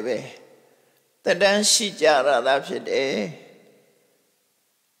ဟာလည်းပဲတတန်းရှိကြရတာဖြစ်တယ်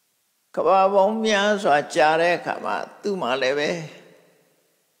ကဘာပေါင်းများစွာကြားတဲ့အခါမှာသူ့မှာလည်းပဲ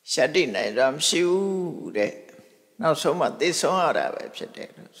ရှတ္တိနိုင်တော့မရှိဘူးတဲ့နောက်ဆုံးမှသိဆုံးရတာပဲဖြစ်တယ်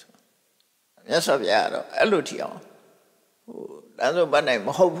လို့ဆိုမြတ်စွာဘုရားကတော့အဲ့လိုထီအောင်လမ်းဆုံးပန်းနိုင်မ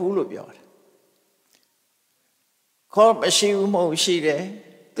ဟုတ်ဘူးလို့ပြောတယ်ခေါ်မရှိဘူးမဟုတ်ရှိတယ်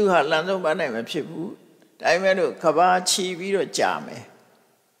သူဟာလမ်းဆုံးပန်းနိုင်မဖြစ်ဘူးဒါပေမဲ့လို့ကဘာချီပြီးတော့ကြာမယ်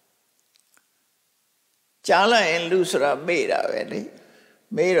ကြားလိုက်ရင်လူဆိုတာမေ့တာပဲလေ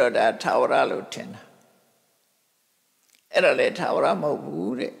မေ့တော့ဒါထာဝရလို့ထင်တာအဲ့ဒါလေထာဝရမဟုတ်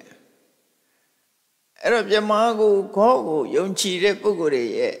ဘူးတဲ့အဲ့တော့ပြမကိုခေါ်ကိုယုံကြည်တဲ့ပုဂ္ဂိုလ်တွေ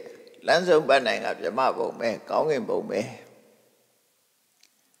ရဲ့လမ်းဆုံးပန်းနိုင်ကပြမဘုံပဲကောင်းကင်ဘုံပဲ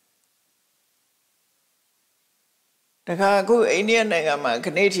တခါအခုအိန္ဒိယနိုင်ငံမှာခ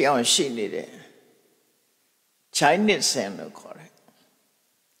ဏထီအောင်ရှိနေတယ် Chinese လို့ခေါ်တယ်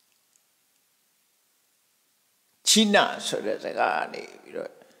China ဆိုတဲ့စကားကနေပြီး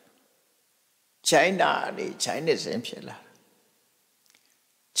တော့ China နေ Chinese ဖြစ်လာ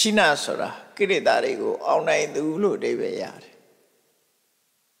China ဆိုတာကိလေသာတွေကိုအောင်နိုင်သူလို့အဓိပ္ပာယ်ရတယ်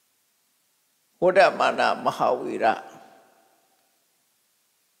ဝဋ္ဌမာနမဟာဝီရ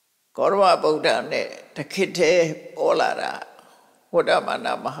ကောရဝဗုဒ္ဓနဲ့တခိထဲပေါ်လာတာဝဋ္ဌမာန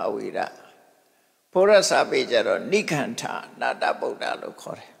မဟာဝီရဘုရားစာပေကြတော့နိခန္ဓာနာတဗုဒ္ဓလို့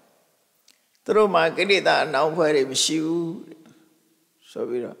ခေါ်တယ်သူတို့မှာကိလေသာအနှောင်ဖွဲ့တွေမရှိဘူးဆို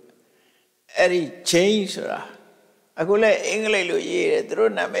ပြီးတော့အဲ့ဒီ change ဆိုတာအခုလည်းအင်္ဂလိပ်လိုရေးတယ်သူ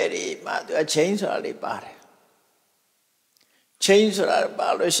တို့နာမည်တွေမှာသူက change ဆိုတာလေးပါတယ် change ဆိုတာပါ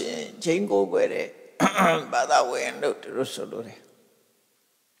လို့ရှိရင် change ကိုကွယ်တဲ့ဘာသာဝင်လို့သူတို့ဆိုလို့တယ်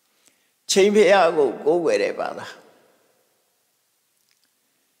change ဖရာကိုကိုးကွယ်တဲ့ဘာသာ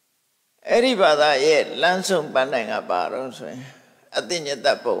အဲ့ဒီဘာသာရဲ့လမ်းဆုံးပန်းနိုင်ကပါတော့ဆိုရင်အသိဉာဏ်တ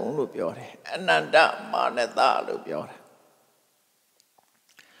တ်ပုံလို့ပြောတယ်အနန္တမာနတလို့ပြောတယ်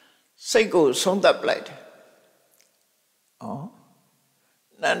စိတ်ကိုဆုံးသတ်ပလိုက်တယ်ဩ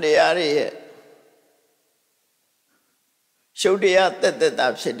နန္တရားရဲ့ရှုပ်တရားတက်တက်တာ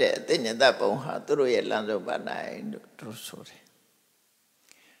ဖြစ်တဲ့အသိဉာဏ်ဘုံဟာသူတို့ရဲ့လမ်းဆုံးပါနိုင်လို့သူတို့ဆိုတယ်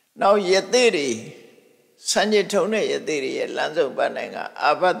နောက်ယသိတွေစံကြထုံတဲ့ယသိတွေရဲ့လမ်းဆုံးပါနိုင်က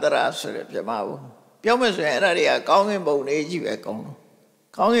အာဘတရာဆိုတဲ့ပြမဘုံပြောမယ်ဆိုရင်အဲ့ဒါတွေကကောင်းကင်ဘုံတွေကြီးပဲကောင်းလို့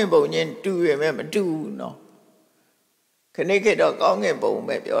ကောင်းကင်ဘုံချင်းတူရမယ်မတူဘူးနော်ခဏခေတ်တော့ကောင်းကင်ဘုံ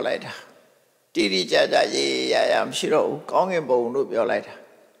ပဲပြောလိုက်တာတိတိကျကျရေးရမရှိတော့ဘူးကောင်းကင်ဘုံလို့ပြောလိုက်တာ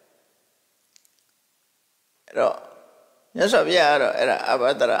အဲ့တော့မြတ်စွာဘုရားကတော့အဲ့ဒါအဘ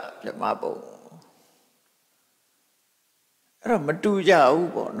ဒရပြမဘုံအဲ့တော့မတူကြဘူး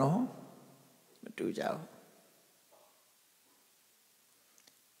ပေါ့နော်မတူကြဘူး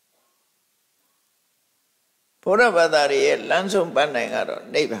ဘုရားဘာသာရဲ့လမ်းဆုံးပန်းနိုင်ကတော့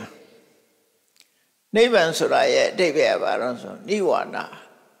နိဗ္ဗာန်နိဗ္ဗာန်ဆိုတာရဲ့အဓိပ္ပာယ်ကဘာလို့ဆိုနိဝါဒ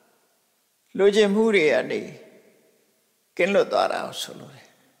လူကျင်မှုတွေကနေကင်းလွတ်သွားတာကိုဆိုလို့တယ်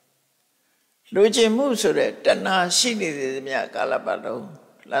လူကျင်မှုဆိုတဲ့တဏှာရှိနေသေးသမျှကာလပတ်လုံး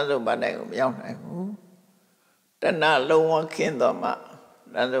လမ်းဆုံးပန်းနိုင်ကိုမရောက်နိုင်ဘူးတဏှာလုံးဝခင်းတော့မှ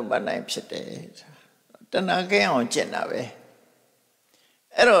လမ်းဆုံးပန်းနိုင်ဖြစ်တယ်တဏှာကင်းအောင်ကျင့်တာပဲ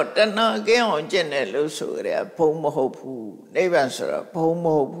အဲ့တော့တဏှာကင်းအောင်ကျင့်တယ်လို့ဆိုကြတယ်ဘုံမဟုတ်ဘူးနိဗ္ဗာန်ဆိုတာဘုံမ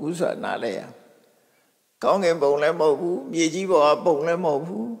ဟုတ်ဘူးဆိုတာနားလဲရကောင်းကင်ဘုံလည်းမဟုတ်ဘူးမြေကြီးပေါ်ကဘုံလည်းမဟုတ်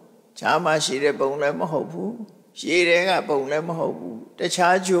ဘူးခြားမှရှိတဲ့ဘုံလည်းမဟုတ်ဘူးရေတွေကဘုံလည်းမဟုတ်ဘူးတ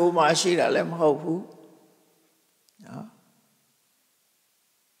ခြားဂျိုးမှရှိတာလည်းမဟုတ်ဘူးနော်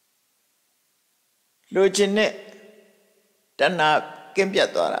လူချင်းနဲ့တဏှာကင်းပြတ်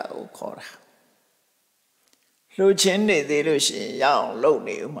သွားတာကိုခေါ်တာလူချင်းနေသေးလို့ရှိရင်ရအောင်လုပ်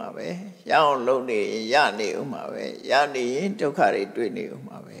နေဥမှာပဲရအောင်လုပ်နေရင်ရနေဥမှာပဲရနေရင်ဒုက္ခတွေတွေ့နေဥ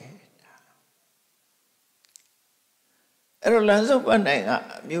မှာပဲအဲ့တော့လမ်းဆုံးပန်းနိုင်က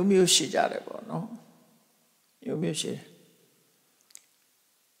မျိုးမျိုးရှိကြတယ်ပေါ့နော်မျိုးမျိုးရှိတယ်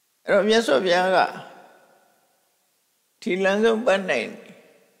အဲ့တော့မြတ်စွာဘုရားကဒီလမ်းဆုံးပန်းနိုင်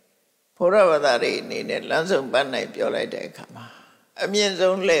ဘုရားဘာသာတွေအနေနဲ့လမ်းဆုံးပန်းနိုင်ပြောလိုက်တဲ့အခါမှာအမြင့်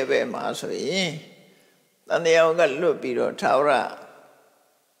ဆုံးလှည့်ပဲမှာဆိုရင်တန်တရားကလွတ်ပြီးတော့ထာဝရ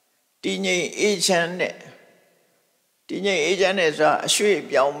တည်ငြိမ်အေးချမ်းတဲ့တည်ငြိမ်အေးချမ်းတဲ့ဆိုတာအရွှေ့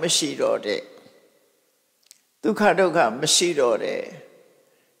ပြောင်းမရှိတော့တဲ့ဒုက္ခဒုက္ခမရှိတော့တဲ့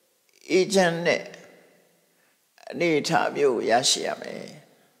အေးချမ်းတဲ့အနေအထားမျိုးကိုရရှိရမယ်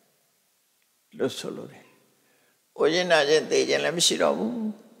လို့ဆိုလိုတယ်။အိုရင်နာခြင်းသိခြင်းလည်းမရှိတော့ဘူး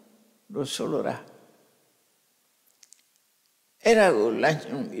လို့ဆိုလိုတာအဲ့ဒါကိုလမ်း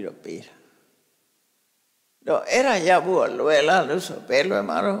ညွှန်ပြီးတော့ပေးတာတော့အဲ့ဒါရဖို့ကလွယ်လားလို့ဆိုဘယ်လွယ်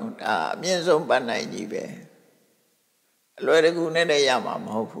မှာတော့ဒါအမြင့်ဆုံးပန်းနိုင်ကြီးပဲအလွယ်တကူနဲ့တည်းရမှာမ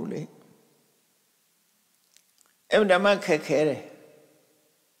ဟုတ်ဘူးလေအဲ့ဒါမှခက်ခဲတယ်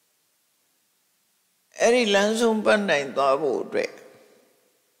အဲ့ဒီလမ်းဆုံးပန်းနိုင်သွားဖို့အတွက်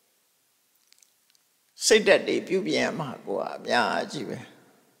စိတ်ဓာတ်တွေပြုပြင်မှာကိုကအများကြီးပဲ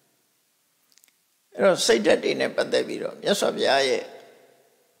အဲ့တော့စိတ်ဓာတ်တွေနဲ့ပတ်သက်ပြီးတော့မြတ်စွာဘုရားရဲ့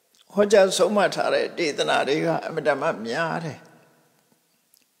ဟောကြားဆုံးမထားတဲ့ဒေသနာတွေကအမြဲတမ်းများတယ်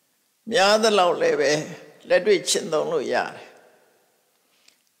များသလောက်လည်းပဲလက်တွေ့ရှင်းသုံးလို့ရတယ်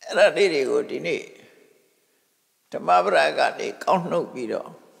အဲ့ဒါတွေကိုဒီနေ့ဓမ္မပဒကနေကောက်နှုတ်ပြီး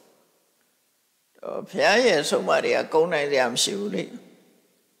တော့ဘုရားရဲ့ဆုံးမတွေကကုန်းနိုင်စရာမရှိဘူးလေ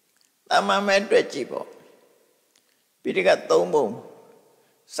တာမန်မဲ့တွေ့ကြည့်ပေါ့ပိဋက3ပုံ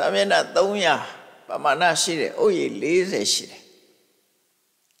စာမျက်နှာ300ပမာဏရှိတယ်ဥယျာဉ်40ရှိတယ်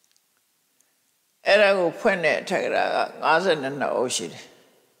အဲ့ဒါကိုဖွင့်တဲ့အထက်ကရာက52အုပ်ရှိတယ်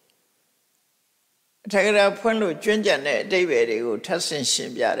အထက်ကရာဖွင့်လို့ကျွမ်းကျန်တဲ့အဓိပ္ပာယ်တွေကိုထပ်ဆင့်ရှ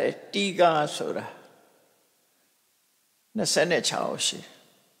င်းပြတယ်တီကာဆိုတာ26အုပ်ရှိတယ်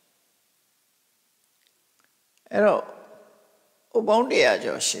အဲ့တော့ဥပေါင်း100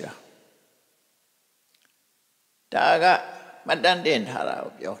ကျော်ရှိတာဒါကမတန်တင်ထားတာ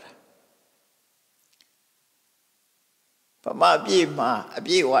ကိုပြောတာဗမာပြည်မှာအ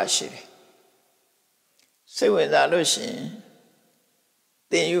ပြည့်ဝရှိတယ်စိတ်ဝင်စားလို့ရှိရင်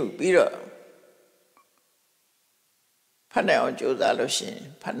သင်ယူပြီးတော့ဖတ်နိုင်အောင်ကြိုးစားလို့ရှိရင်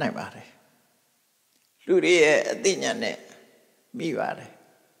ဖတ်နိုင်ပါတယ်လူတွေရဲ့အသိဉာဏ်နဲ့မိပါတယ်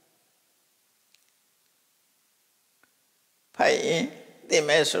ဖိုင်ရင်သင်မ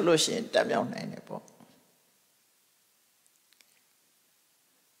ယ်ဆိုလို့ရှိရင်တတ်မြောက်နိုင်တယ်ပေါ့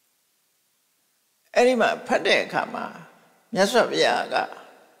အဲ့ဒီမှာဖတ်တဲ့အခါမှာမြတ်စွာဘုရားက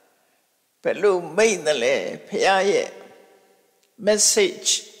ဘယ်လိုမိတ်တယ်လဲဘုရားရဲ့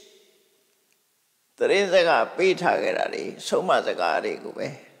message တရင်စကားပေးထားခဲ့တာတွေဆုံးမစကားတွေကိုပဲ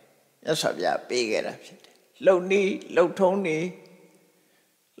မြတ်စွာဘုရားပေးခဲ့တာဖြစ်တယ်လုံနီးလုံထုံးနီး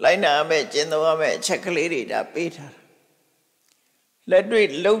လိုက်နာမဲ့ကျင့်သုံးရမဲ့အချက်ကလေးတွေဒါပေးထားတာလက်တွေ့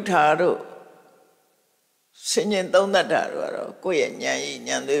လှုပ်ထားတော့ဆင်ញင်သုံးသတ်တာတော့ကိုယ့်ရဲ့ဉာဏ်ရည်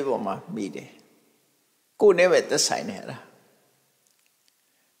ဉာဏ်သွေးပေါ်မှာမိတယ်ကိုယ်နဲ့ပဲသက်ဆိုင်နေတာ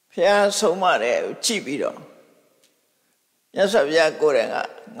ဘုရားဆုံးမတဲ့ကြည့်ပြီးတော့မြတ်စွာဘုရားကိုယ်တိုင်က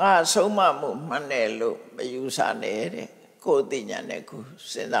ငါဆုံးမမှုမှန်တယ်လို့မယူဆနဲ့တဲ့ကိုယ်သိဉာဏ်နဲ့ကို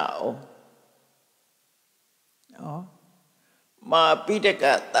စဉ်းစားအောင်နော်မာပိဋက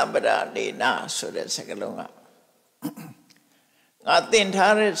တမ္ပဒနေနာဆိုတဲ့စကားလုံးကငါသင်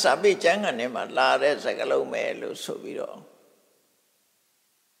ထားတဲ့စာပေကျမ်းဂန်ထဲမှာလာတဲ့စကားလုံးပဲလို့ဆိုပြီးတော့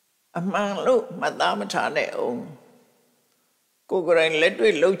အမှန်လို့မှတ်သားမထားနဲ့အောင်ကိုယ်ကိုယ်တိုင်လက်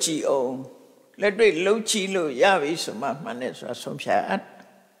တွေ့လှုပ်ကြည့်အောင်လက်တွေ့လှုပ်ကြည့်လို့ရပြီဆိုမှမှန်တယ်ဆိုတာဆုံးဖြတ်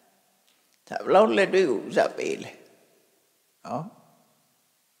ဒါဘလောက်လက်တွေ့ကိုဥစားပေးလဲနော်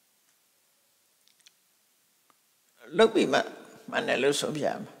လှုပ်ပြီးမှမှန်တယ်လို့ဆုံးဖြ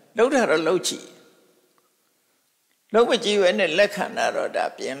တ်မှာလှုပ်တာတော့လှုပ်ကြည့်လှုပ်မကြည့်ပဲနဲ့လက်ခံတာတော့ဒါ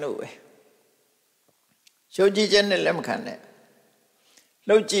ပြင်းလို့ပဲရှုပ်ကြည့်ချက်နဲ့လက်မခံနဲ့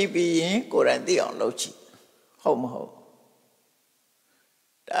လှုပ်ကြည့်ပြီးရင်ကိုယ်တိုင်သိအောင်လှုပ်ကြည့်ဟုတ်မဟုတ်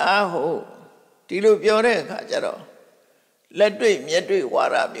ဒါဟုတ်ဒီလိုပြောတဲ့အခါကျတော့လက်တွေ့မျက်တွေ့ဝါ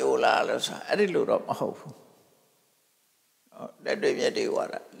ဒမျိုးလားလို့ဆိုအဲ့ဒီလိုတော့မဟုတ်ဘူးလက်တွေ့မျက်တွေ့ဝါ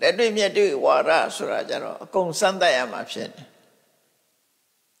ဒလက်တွေ့မျက်တွေ့ဝါဒဆိုတာကျတော့အကုန်စမ်းသပ်ရမှာဖြစ်တယ်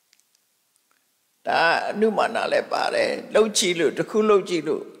ဒါအနုမာနလည်းပါတယ်လှုပ်ကြည့်လို့တစ်ခုလှုပ်ကြည့်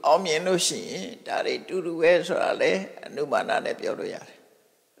လို့အောင်မြင်လို့ရှိရင်ဒါတွေတူတူပဲဆိုတာလေအနုမာနနဲ့ပြောလို့ရတယ်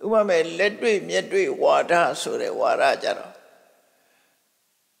ဥပမာလက်တွေ့မျက်တွေ့ဝါဒဆိုတဲ့ဝါဒကြတော့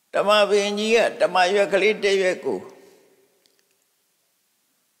ဓမ္မပင်ကြီးကဓမ္မရွက်ကလေးတစ်ရွက်ကို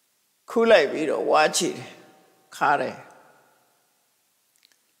ခူးလိုက်ပြီးတော့ဝါချီတယ်ခါတယ်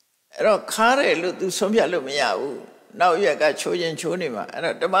အဲ့တော့ခါတယ်လို့ तू ဆုံးဖြတ်လို့မရဘူးနောက်ရွက်ကချိုးရင်ချိုးနေမှာအဲ့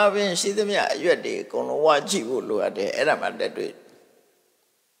တော့ဓမ္မပင်ရှိသမျှအရွက်တွေအကုန်လုံးဝါကြည့်ဖို့လိုအပ်တယ်အဲ့ဒါမှလက်တွေ့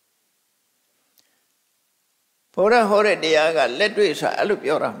ဘုရားဟောတဲ့တရားကလက်တွေ့ဆိုတာအဲ့လို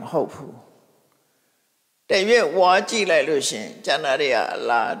ပြောတာမဟုတ်ဘူးတရွက်ဝါကြည့်လိုက်လို့ရှင်ကျန်တာတွေကအ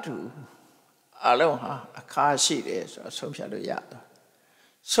လားတူအလုံးဟာအခါရှိတယ်ဆိုတော့ဆုံးဖြတ်လို့ရတာ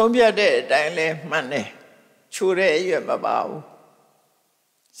ဆုံးဖြတ်တဲ့အတိုင်းလဲမှန်တယ်ချိုးတဲ့အရွက်မပါဘူး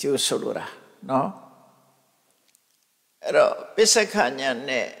ကျိုးဆိုလိုတာနော်အဲ့တော့ပစ္စကဉာဏ်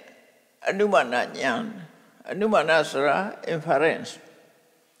နဲ့အနုမာနဉာဏ်အနုမာနဆိုတာ inference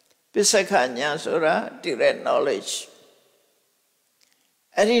ပစ္စကဉာဏ်ဆိုတာ direct knowledge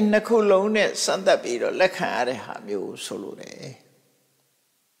အဲ့ဒီနှစ်ခုလုံးနဲ့စမ်းသပ်ပြီးတော့လက်ခံရတဲ့ဟာမျိုးဆိုလိုတယ်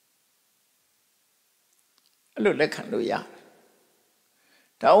အဲ့လိုလက်ခံလို့ရတယ်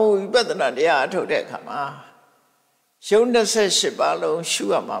ဒါဝိပဿနာတရားအထုတ်တဲ့အခါမှာရုပ်28ပါးလုံးရှု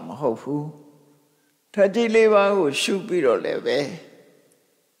ရမှာမဟုတ်ဘူးဓာတ်ကြီး၄ပါးကိုရှုပြီးတော့လည်းပဲ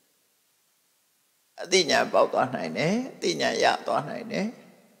အသိဉာဏ်ပေါက်သွားနိုင်တယ်အသိဉာဏ်ရသွားနိုင်တယ်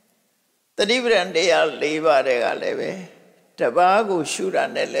တတိပဒံတရား၄ပါးတွေကလည်းပဲတပါးကိုရှုတာ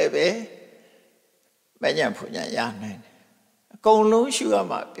နဲ့လည်းပဲမဉဏ်ဖွဉဏ်ရနိုင်တယ်အကုန်လုံးရှုရ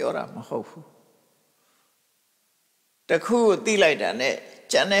မှာပြောတာမဟုတ်ဘူးတခုကိုသိလိုက်တာနဲ့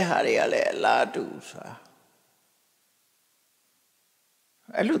ကျန်တဲ့ဟာတွေကလည်းအလားတူဆိုတာ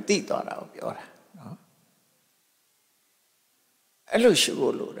အဲ့လိုသိသွားတာကိုပြောတာနော်အဲ့လိုရှု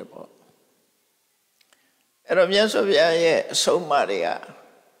ဖို့လိုတယ်ပေါ့အဲ့တော့မြတ်စွာဘုရားရဲ့အဆုံးအမတွေက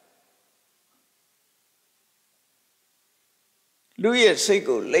လူရဲ့စိတ်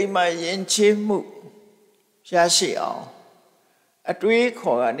ကိုလိမ္မာရင်ချေးမှုရရှိအောင်အတွေး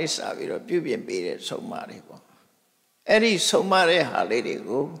ခေါ်ကနေစပြီးတော့ပြုပြင်ပေးတဲ့ဆုံးမတွေပေါ့အဲ့ဒီဆုံးမတဲ့ဟာလေးတွေ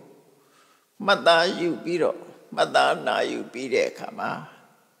ကိုမှတ်သားယူပြီးတော့မှတ်သားနာယူပြီးတဲ့အခါမှာ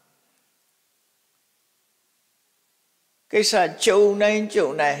ကိစ္စကြုံတိုင်း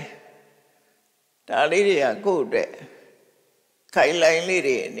ဒါလေးတွေကကိုယ့်အတွက်ခိုင်လိုင်းလေး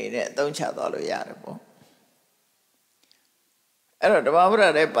တွေအနေနဲ့အသုံးချသွားလို့ရတယ်ပေါ့အဲ့တော့ဓမ္မပဒ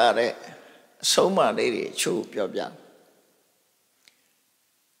ထဲပါတဲ့အဆုံးအမလေးတွေချို့ပြောပြ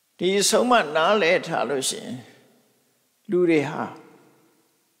ဒီအဆုံးအမနားလဲထားလို့ရှိရင်လူတွေဟာ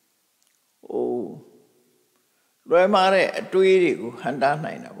လွယ်မာတဲ့အတွေးတွေကိုဟန်တား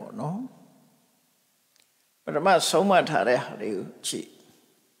နိုင်တာပေါ့နော်ပထမဆုံးမထားတဲ့ဟာလေးကိုကြည့်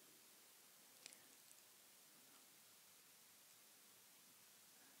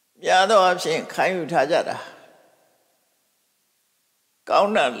များသောအားဖြင့်ခံယူထားကြတာကော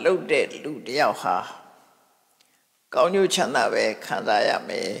င်းတာလုပ်တဲ့လူတယောက်ဟာကောင်းကျိုးချမ်းသာပဲခံစားရ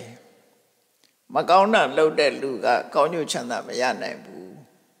မယ်မကောင်းတာလုပ်တဲ့လူကကောင်းကျိုးချမ်းသာမရနိုင်ဘူး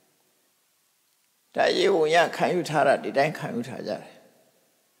ဒါရေဝင်ရခံယူထားတာဒီတိုင်းခံယူထားကြတယ်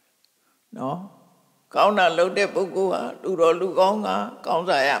နော် ကောင်းတာလုပ်တဲ့ပုဂ္ဂိုလ်ဟာလူတော်လူကောင်းကကောင်း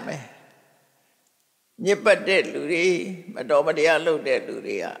စားရမယ်ညစ်ပတ်တဲ့လူတွေမတော်မတရားလုပ်တဲ့လူ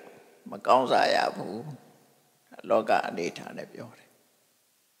တွေကမကောင်းစားရဘူးလောကအနေထားနဲ့ပြောတယ်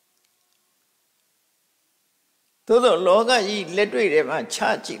သို့သောလောကကြီးလက်တွေ့ထဲမှာချ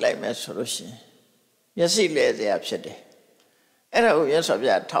ကြည့်လိုက်မယ်ဆိုလို့ရှိရင်မျက်စိလဲစရာဖြစ်တယ်အဲ့ဒါကိုမြတ်စွာဘု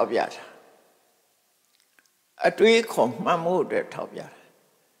ရားထောက်ပြတာအတွေးခေါ်မှတ်မှုအတွက်ထောက်ပြတာ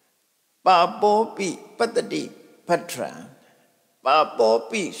ပါပောပိပတ္တိပတ္ထံပါပော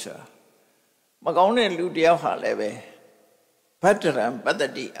ပိဆိုတာမကောင်းတဲ့လူတယောက်ဟာလည်းပဲပတ္ထံပတ္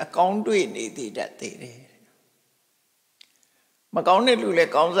တိအကောင်းတွေ့နေသေးတတ်သေးတယ်မကောင်းတဲ့လူလ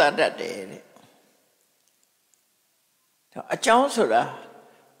ည်းကောင်းစားတတ်တယ်တဲ့အကြောင်းဆိုတာ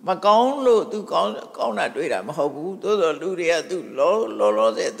မကောင်းလို့သူကောင်းတာတွေ့တာမဟုတ်ဘူးသို့သောလူတွေကသူလော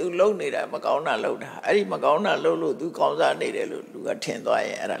ဆယ်သူလုံနေတာမကောင်းတာလုံတာအဲ့ဒီမကောင်းတာလုံလို့သူကောင်းစားနေတယ်လို့လူကထင်သွားရ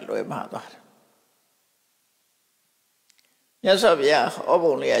င်အဲ့ဒါလွဲမှားသွားတယ်မြတ်စွာဘုရားဟော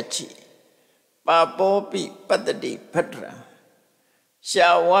ပုံလေးကကြည့်ပါပောပိပတ္တိပတ္ထံရှာ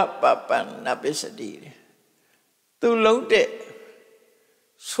ဝပပံနပိစတိသူလုံးတဲ့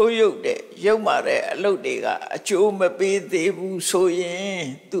ဆိုးရုပ်တဲ့ရုပ်မာတဲ့အလုပ်တွေကအကျိုးမပေးသေးဘူးဆိုရင်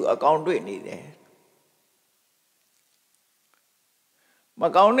သူအကောင်းတွေ့နေတယ်မ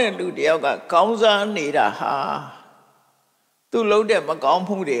ကောင်းတဲ့လူတယောက်ကကောင်းစားနေတာဟာသူလုပ်တဲ့မကောင်း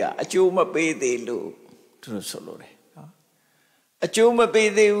မှုတွေကအကျိုးမပေးသေးလို့သူဆိုလို့တယ်နော်အကျိုးမ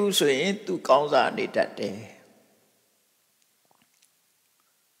ပေးသေးဘူးဆိုရင်သူကောင်းစားနေတတ်တယ်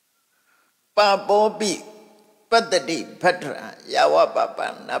ပါပောပိပတ္တိပတ္ထံယာဝပပံ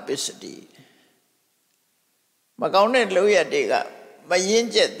နပိစတိမကောင်းတဲ့လုပ်ရတွေကမရင့်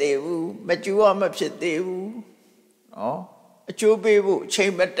ကျက်သေးဘူးမကြွားမဖြစ်သေးဘူးနော်အကျိုးပေးဖို့ချိ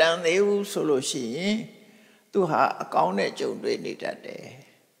န်မတန်သေးဘူးဆိုလို့ရှိရင်သူဟာအကောင်းနဲ့ကြုံတွေ့နေတတ်တယ်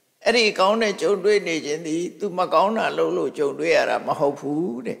အဲ့ဒီအကောင်းနဲ့ကြုံတွေ့နေခြင်းသည်သူမကောင်းတာလုပ်လို့ကြုံတွေ့ရတာမဟုတ်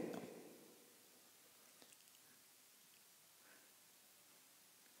ဘူးတဲ့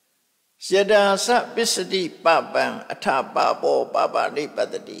ယဒါသပစ္စတိပပံအထပါပောပပနိပတ္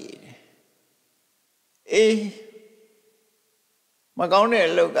တိအေးမကောင်းတဲ့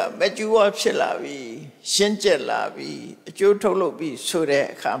အလုပ်ကမကြွားဖြစ်လာပြီရှင်းကျက်လာပြီအကျိုးထုတ်လုပ်ပြီဆိုတဲ့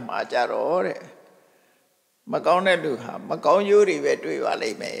အခါမှာကြတော့တဲ့မကောင်းတဲ့လူဟာမကောင်းကျိုးတွေပဲတွေ့ပါလိ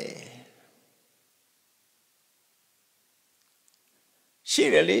မ့်မယ်ရှိ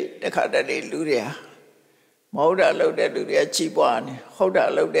တယ်လေတခါတည်းလူတွေဟာမဟုတ်တာလုပ်တဲ့လူတွေကချီးပွားနေဟုတ်တာ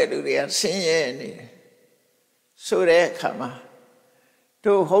လုပ်တဲ့လူတွေကဆင်းရဲနေတယ်ဆိုတဲ့အခါမှာ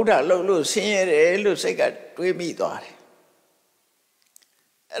တို့ဟုတ်တာလုပ်လို့ဆင်းရဲတယ်လို့စိတ်ကတွေးမိသွားတယ်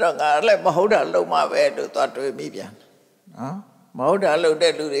အဲ့တော့ငါလည်းမဟုတ်တာလုပ်မှပဲလို့သွားတွေးမိပြန်နော်မဟုတ်တာလုပ်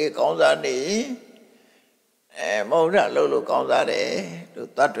တဲ့လူတွေကောင်းစားနေမဟုတ်တာလုပ်လို့ကောင်းစားတယ်လို့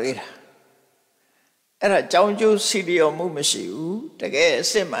သွားတွေးတာအဲ့ဒါကြောင်းကျိုးစီလျော်မှုမရှိဘူးတကယ်အ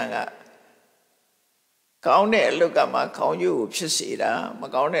စစ်မှန်ကကောင်းတဲ့အလုပ်ကမှကောင်းကျိုးကိုဖြစ်စေတာမ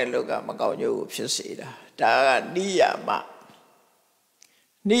ကောင်းတဲ့အလုပ်ကမကောင်းကျိုးကိုဖြစ်စေတာဒါကနိယ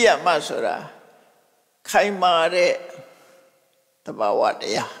မဆိုတာခိုင်မာတဲ့သဘာဝတ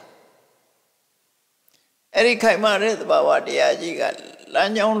ရားအဲ့ဒီခိုင်မာတဲ့သဘာဝတရားကြီးကလ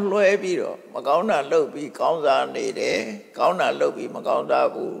မ်းကြောင်းလွှဲပြီးတော့မကောင်းတာလုပ်ပြီးကောင်းစားနေတယ်ကောင်းတာလုပ်ပြီးမကောင်းစား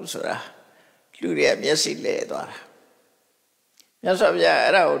ဘူးဆိုတာလူတွေမျက်စိလဲသွားတာမြတ်စွာဘုရား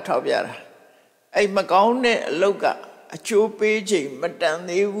အဲ့ဒါကိုထောက်ပြတာအဲ့မကောင်းတဲ့အလုပ်ကအကျိုးပေးချိန်မတန်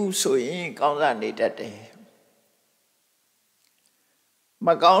သေးဘူးဆိုရင်ကောင်းစားနေတတ်တယ်မ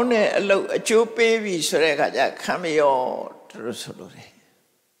ကောင်းတဲ့အလုပ်အကျိုးပေးပြီဆိုတဲ့အခါကျခံမရောတို့ဆိုလို့တယ်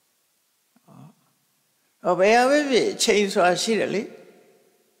ဘယ်ဟာပဲဖြစ်ချိန်ဆိုတာရှိတယ်လေ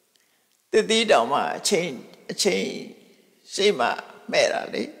တတိတောင်မှအချိန်စိတ်မှမဲ့တာ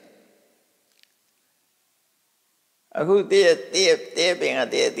လေအခုတည့်ပင်က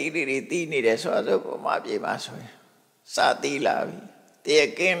တည့်သီးတွေတီးနေတယ်ဆိုတော့ပုံမှန်ပြေပါဆိုရင်စသီးလာပြီတည့်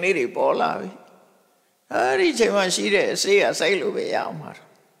ကင်းလေးတွေပေါ်လာပြီအဲဒီချိန်မှရှိတဲ့အစေးကစိုက်လို့ပဲရအောင်မှာ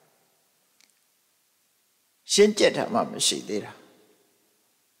ရှင်းကျက်တာမှမရှိသေးတာ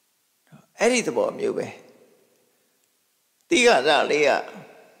အဲ့ဒီသဘောမျိုးပဲတီးကစားလေးက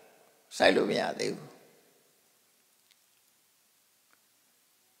စိုက်လို့မရသေးဘူး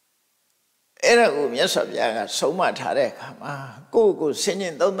အဲ့ဒါကိုမြတ်စွာဘုရားကဆုံးမထားတဲ့အခါမှာကိုယ့်ကိုဆင်ញ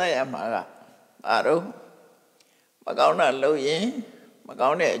င်သုံးသပ်ရမှာကဘာလို့မကောင်းတာလုပ်ရင်မကော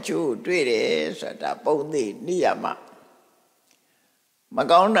င်းတဲ့အကျိုးကိုတွေ့တယ်ဆိုတာပုံသိနိယမမ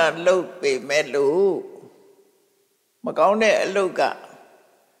ကောင်းတာလုပ်ပေမဲ့လို့မကောင်းတဲ့အလုပ်က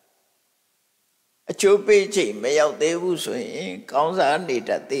အကျိုးပေးချိန်မရောက်သေးဘူးဆိုရင်ကောင်းစားနေ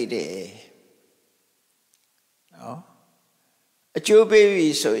တတ်သေးတယ်နော်အကျိုးပေးပြီ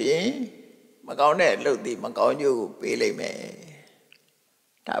ဆိုရင်မ ကောင်းတဲ့အလုပ်ဒီမကောင်းကျိုးကိုပေးလိုက်မယ်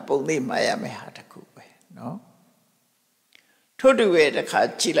ဒါပုံသိမှားရမယ်ဟာတစ်ခုပဲနော်ထို့တူပဲတစ်ခါ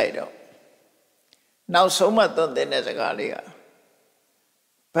ကြည့်လိုက်တော့နောက်ဆုံးမှသွန်သင်တဲ့စကားလေးက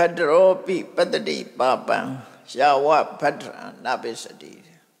ဘဒ္ဒရောပိပတ္တိပါပံယာဝဘဒ္ဒရာနာပိစတိ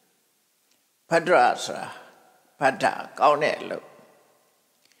ဘဒ္ဒရာဆိုတာဘဒ္ဒကောင်းတဲ့အလုပ်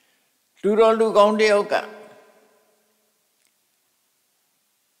လူတော်လူကောင်းတယောက်က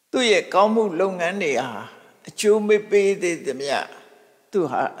သူ့ရဲ့ကောင်းမှုလုပ်ငန်းတွေဟာအကျိုးမပေးသေးသမျှသူ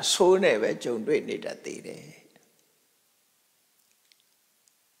ဟာအဆိုးနဲ့ပဲကြုံတွေ့နေတတ်သေးတယ်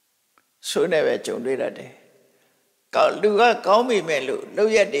ဆိုးနဲ့ပဲကြုံတွေ့တတ်တယ်လူကကောင်းမိမဲ့လို့လု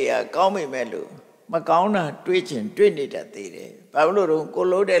ပ်ရက်တွေကကောင်းမိမဲ့လို့မကောင်းတာတွေးချင်တွေးနေတတ်သေးတယ်ဘာလို့လဲကို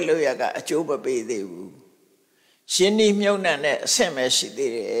လို့တဲ့လုပ်ရက်ကအကျိုးမပေးသေးဘူးရှင်းနှီးမြုပ်နှံတဲ့အဆင့်ပဲရှိ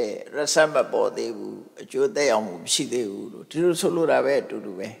သေးတယ်ရစမပေါ်သေးဘူးအကျိုးသက်ရောက်မှုမရှိသေးဘူးလို့ဒီလိုဆိုလိုတာပဲအတူ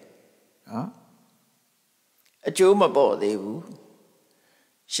တူပဲနော်အကျိုးမပေါ်သေးဘူး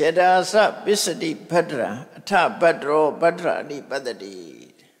ရှေတာသပစ္စတိဘဒ္ဒရာအထဘဒ္ဒရောဘဒ္ဒရာနိပတ္တိ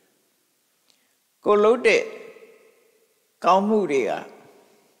ကိုလို့တဲ့ကောင်းမှုတွေက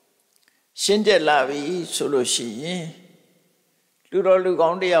ရှင်းကျက်လာပြီဆိုလို့ရှိရင်လူတော်လူကော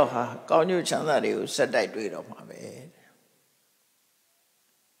င်းတယောက်ဟာကောင်းကျိုးချမ်းသာတွေကိုစက်တိုက်တွေ့တော့မှာပဲ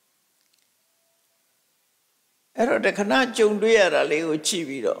အဲ့တော့တခဏကြုံတွေ့ရတာလေးကိုကြည့်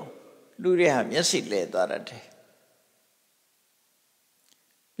ပြီးတော့လူတွေဟာမျက်စိလဲသွားတတ်တယ်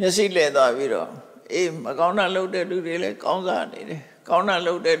မျက်စိလဲသွားပြီးတော့အေးမကောင်းတာလုပ်တဲ့လူတွေလည်းကောင်းစားနေတယ်ကောင်းတာ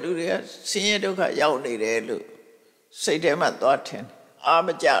လုပ်တဲ့လူတွေကဆင်းရဲဒုက္ခရောက်နေတယ်လို့စိတ်ထဲမှာသွားထင်အားမ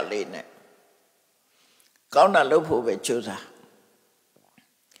ကြလေးနဲ့ကောင်းတာလုပ်ဖို့ပဲကြိုးစား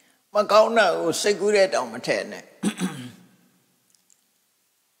မကောင်းတာကိုစိတ်ကူးတဲ့တောင်မထည့်နဲ့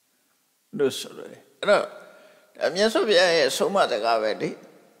လို့ဆိုလို့အဲ့တော့မြတ်စွာဘုရားရဲ့ဆုံးမစကားပဲလေ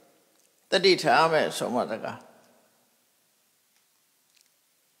တတိထားမယ်ဆုံးမစကား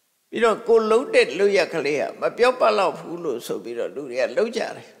ပြီးတော့ကိုလုံးတဲ့လူရက်ကလေးကမပြောပတ်တော့ဘူးလို့ဆိုပြီးတော့လူတွေကလှုပ်ကြ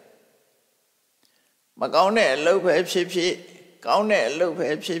တယ်မကောင်းတဲ့အလုပ်ပဲဖြစ်ဖြစ်ကောင်းတဲ့အလုပ်ပဲ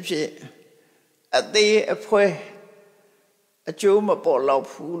ဖြစ်ဖြစ်အသေးအဖွဲအကျိုးမပေါ်တော့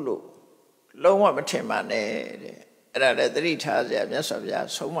ဘူးလို့လုံးဝမထင်ပါနဲ့တဲ့အဲ့ဒါလည်းသတိထားစရာမြတ်စွာဘုရား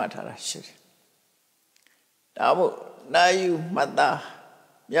ဆုံးမထားတာရှိတယ်ဒါမို့နာယူမှတ်သား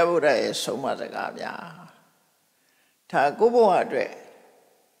မြတ်ဗုဒ္ဓရဲ့ဆုံးမစကားများဒါကိုဘဝအတွက်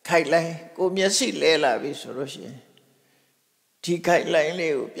ခိုက်လိုက်ကိုမျက်စိလဲလာပြီဆိုလို့ရှိရင်ဒီခိုက်လိုက်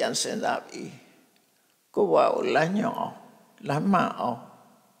လေးကိုပြန်စဉ်းစားပြီးကိုဘဝကိုလမ်းညွှန်အောင်လမ်းမှန်အောင်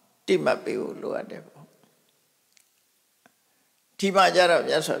တိမှတ်ပေးဖို့လိုအပ်တယ်ပေါ့ဒီမှာကြတော့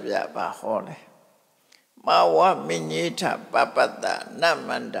မြတ်စွာဘုရားဘာဟောလဲမဝမညေထပပတ္တနမ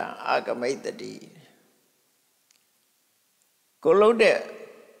န္တအာဂမိတ္တိကိုလုံးတဲ့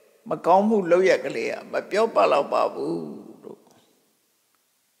မကောင်းမှုလုပ်ရကလေးကမပြောပါတော့ပါဘူးလို့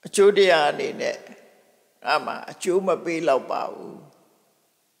အကျိုးတရားအနေနဲ့အမှအကျိုးမပေးတော့ပါဘူး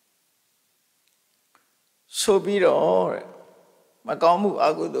ဆိုပြီးတော့မကောင်းမှုအ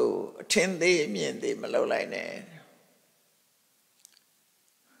ကုသိုလ်အထင်သေးအမြင်သေးမလုပ်လိုက်နဲ့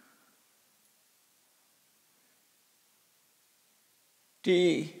ဒီ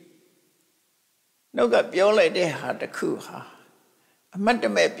နှုတ်ကပြောလိုက်တဲ့ဟာတစ်ခုဟာအမတ်တ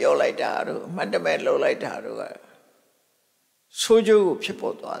မဲ့ပြောလိုက်တာတို့အမတ်တမဲ့လုပ်လိုက်တာတို့ကဆိုးကျိုးကိုဖြစ်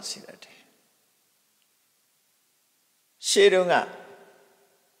ပေါ်သွားစေတယ်ရှေးတုန်းက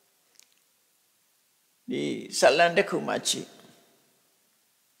ဒီဇလံတစ်ခုမှကြည့်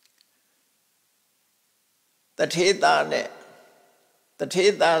တထေသားနဲ့တထေ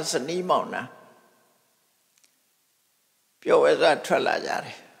သားဇနီးမောင်နှံပျော်ဝဲစားထွက်လာကြတ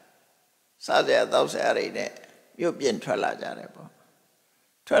ယ်စားစရာတောက်စရာတွေနဲ့မြို့ပြင်ထွက်လာကြတယ်ပေါ့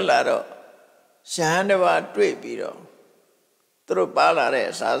ထွက်လာတော့ရဟန်းတစ်ပါးတွေ့ပြီးတော့သူတို့ပါလာတဲ့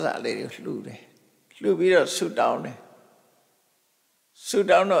အစားအစာလေးတွေလှူတယ်လှူပြီးတော့ဆုတောင်းတယ်ဆု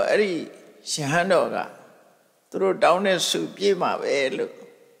တောင်းတော့အဲ့ဒီရဟန်းတော်ကသူတို့တောင်းတဲ့ဆုပြေးမှာပဲလို့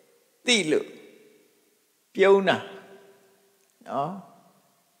သိလို့ပြုံးတာနော်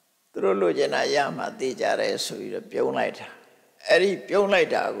သူတို့လိုချင်တာရမှာသိကြတယ်ဆိုပြီးတော့ပြုံးလိုက်တာအဲ့ဒီပြုံးလိုက်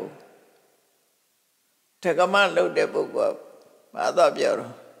တာကိုထကမလှုပ်တဲ့ပုဂ္ဂိုလ်ဘာတော့ပြော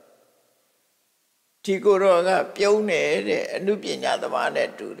တော့ဒီကိုယ်တော်ကပြုံးနေတဲ့အနုပညာသမားနဲ့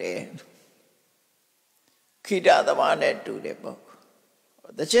တူတယ်ခိတသမားနဲ့တူတယ်ပေါ့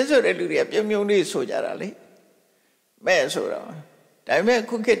တချင်းဆိုတဲ့လူတွေကပြုံးပြုံးလေးဆိုကြတာလေမဲ့ဆိုတော့ဒါပေမဲ့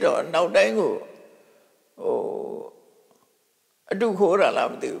ခုခေတ်တော့နောက်တိုင်းကိုအတုခိုးတာလား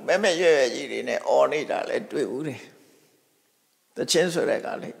မသိဘူးမဲ့ရွက်ကြီးတွေနဲ့အော်နေတာလဲတွေ့ဦးတယ်တချင်းဆိုတဲ့က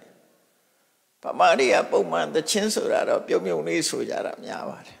လေဗမာတွေကပုံမှန်တချင်းဆိုတာတော့ပြုံးပြုံးလေးဆိုကြတာများ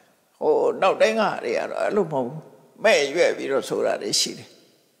ပါတယ်ဟ ဟိုနောက်တိုင်းကတွေကတော့အဲ့လိုမဟုတ်မဲ့ရွက်ပြီးတော့ဆိုတာတွေရှိတယ်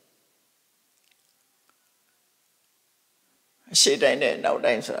အရှိတိုင်းနဲ့နောက်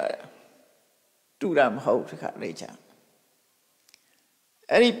တိုင်းဆိုတာတူတာမဟုတ်တခါလေးချာ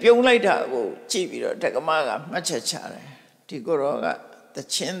အဲ့ဒီပြုံးလိုက်တာကိုကြည့်ပြီးတော့တက္ကမကမှတ်ချက်ချတယ်ဒီကိုရောကတ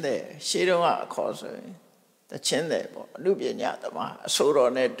ချင်းတဲ့ရှေးတုန်းကအခေါ်ဆိုရင်တချင်းတဲ့ပေါ့အနုပညာသမားအဆို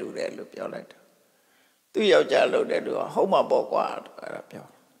တော်နဲ့တူတယ်လို့ပြောလိုက်တာသူ့ယောက်ျားလုပ်တဲ့လူကဟုတ်မှာပေါ့ကွာအဲ့ဒါပြော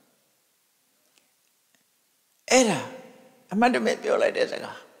အဲ့ဒါအမှတ်တမဲ့ပြောလိုက်တဲ့စ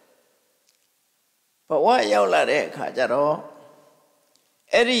ကားဘဝရောက်လာတဲ့အခါကျတော့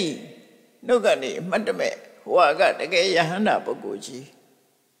အဲ့ဒီနှုတ်ကနေအမှတ်တမဲ့ဟိုကတကယ်ယဟန္တာပုဂ္ဂိုလ်ကြီး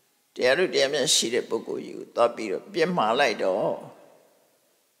တရားတို့တရားမြတ်ရှိတဲ့ပုဂ္ဂိုလ်ကြီးကိုသွားပြီးတော့ပြစ်မှားလိုက်တော့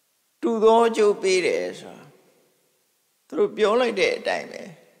တူသောအကျိုးပေးတယ်ဆိုတာသူတို့ပြောလိုက်တဲ့အတိုင်းပဲ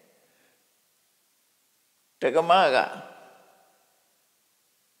တက္ကမက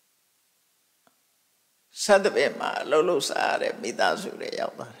သတ္တပင်မှာလှုပ်စားရတဲ့မိသားစုတွေရော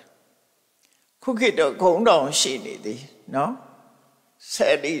က်သွားတယ်ခုခေတ်တော့ခုံတောင်ရှိနေသေးနော်ဆ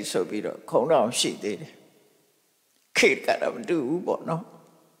ယ်လီဆိုပြီးတော့ခုံတောင်ရှိသေးတယ်ခေတ်ကတော့မတူဘူးပေါ့နော်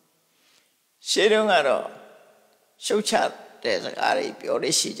ရှေးတုန်းကတော့ရှုတ်ချတဲ့စကားတွေပြော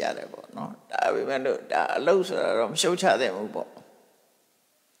လို့ရှိကြတယ်ပေါ့နော်ဒါပေမဲ့လို့ဒါအလုပ်ဆိုတာတော့မရှုတ်ချသင့်ဘူးပေါ့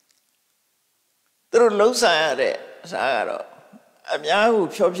သူတို့လှုပ်ရှားရတဲ့အစားကတော့အများကို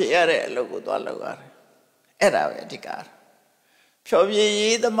ဖြောပြရတဲ့အလုပ်ကိုသွားလုပ်ရတယ်အဲ့ဒါပဲအဓိကဖြောပြ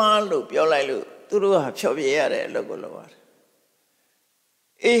ရေးသမားလို့ပြောလိုက်လို့သူတို့ဟာဖြောပြရတဲ့အလုပ်ကိုလုပ်ရတယ်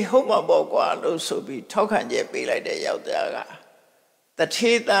အေးဟုတ်မှာပေါ့ကွာလို့ဆိုပြီးထောက်ခံချက်ပေးလိုက်တဲ့ယောက်ျားကတ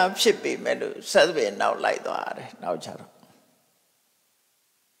ထေသားဖြစ်ပေမဲ့လို့စသဖြင့်နောက်လိုက်သွားတယ်နောက်ကြတော့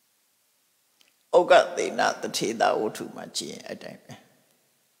ဩကသေနတထေသားဝတ္ထုမှာကြည့်ရင်အတိုင်းပဲ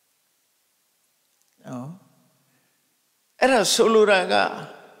နော်အဲ့ဒါဆိုလိုတာက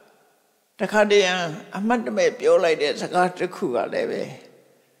တခါတည်းအမှတ်တမဲ့ပြောလိုက်တဲ့စကားတစ်ခုကလည်းပဲ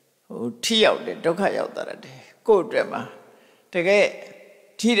ဟိုထိရောက်တယ်ဒုက္ခရောက်တာတဲ့ကိုယ့်အတွက်မှာတကယ်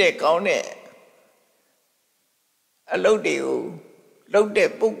ထိတဲ့ကောင်းတဲ့အလုပ်တွေကိုလုပ်တဲ့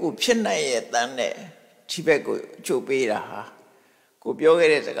ပုဂ္ဂိုလ်ဖြစ်နိုင်ရဲ့တန်းနဲ့ဒီဘက်ကိုအကျိုးပေးတာဟာကိုပြောခဲ့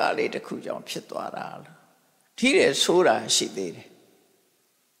တဲ့စကားလေးတစ်ခုကြောင့်ဖြစ်သွားတာလို့ထိတဲ့ဆိုးတာရှိသေးတယ်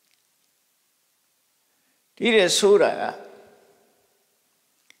ထိတဲ့ဆိုးတာက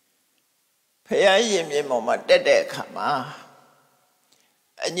ဖရာရင်မြေပေါ်မှာတက်တဲ့အခါမှာ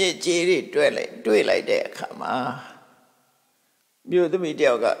အညစ်အကြေးတွေတွေ့လိုက်တဲ့အခါမှာမြို့သမီးတ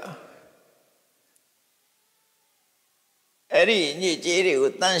ယောက်ကအဲ့ဒီညစ်ကြေးတွေ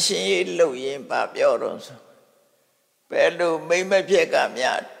ကိုတန်ရှင်းရေးလုပ်ရင်းပါပြောတော့ဆိုဘယ်လိုမိမ့်မပြက်က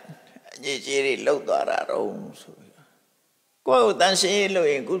များအညစ်ကြေးတွေလှုပ်သွားတာတော့ဆိုကိုယ့်ကိုတန်ရှင်းရေးလုပ်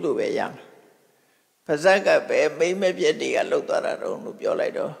ရင်ကုသိုလ်ပဲရမယ်ပါဇက်ကပဲမိမ့်မပြက်တွေကလှုပ်သွားတာတော့လို့ပြောလို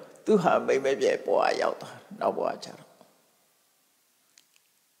က်တော့သူဟာမိမ့်မပြက်ဘဝရောက်သွားနောက်ဘဝကျတော့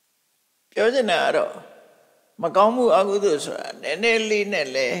ပြောချင်တာကတော့မကောင်းမှုအကုသိုလ်ဆိုတာနည်းနည်းလေးနဲ့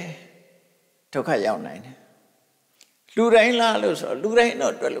လဲဒုက္ခရောက်နိုင်တယ်လူတိုင်းလားလို့ဆိုလူတိုင်း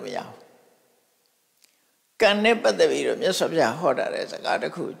တော့တွေ့လို့မရဘူးကံနဲ့ပတ်သက်ပြီးတော့မြတ်စွာဘုရားဟောတာတဲ့စကားတ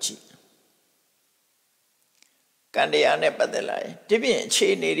စ်ခုကြည့်ကံတရားနဲ့ပတ်သက်လာရင်ဒီပြင်အခြေ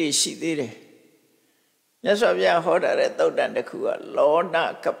အနေတွေရှိသေးတယ်မြတ်စွာဘုရားဟောတာတဲ့သုတ်တန်တစ်ခုကလောန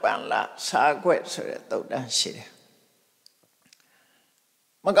ကပံလစာခွက်ဆိုတဲ့သုတ်တန်ရှိတယ်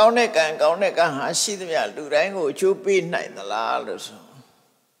မကောင်းတဲ့ကံကောင်းတဲ့ကံဟာရှိသမျှလူတိုင်းကိုအကျိုးပေးနိုင်သလားလို့ဆို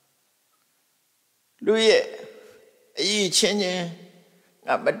လူရဲ့အရေးချင်းချင်းက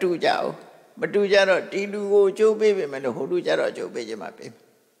မတူကြဘူးမတူကြတော့ဒီလူကိုအကျိုးပေးပေမဲ့လို့ဟိုလူကြတော့အကျိုးပေးခြင်းမပေးဘူး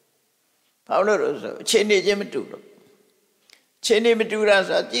ဘာလို့လဲဆိုအချိန်နေချင်းမတူလို့ချိန်နေမတူတာ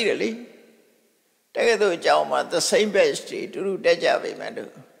ဆိုတာကြည့်တယ်လေတကယ်တော့အကြောင်းမှာ the same batch တွေတူတူတက်ကြပေမဲ့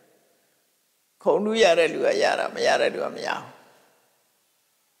လို့ခုံလူရတဲ့လူကရတာမရတဲ့လူကမရဘူး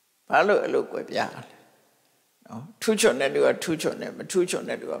ဘာလို့အဲ့လိုကွယ်ပြားလဲနော်ထူးချွန်တဲ့လူကထူးချွန်တယ်မထူးချွန်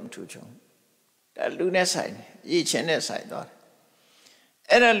တဲ့လူကမထူးချွန်ဒါလူနဲ့ဆိုင်တယ်ရည်ချင်းနဲ့ဆိုင်သွားတယ်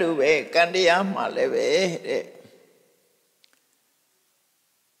အဲ့ဒါလိုပဲကံတရားမှာလည်းပဲတဲ့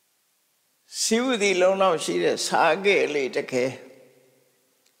စီဝတိလုံးလောက်ရှိတဲ့စာခဲ့လေးတခဲ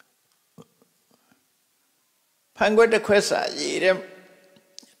ဖန်ခွက်တစ်ခွက်စာရည်တဲ့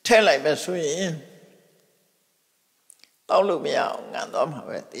ထည့်လိုက်မယ်ဆိုရင်တောက်လို့မရအောင်ငံသွားမှာ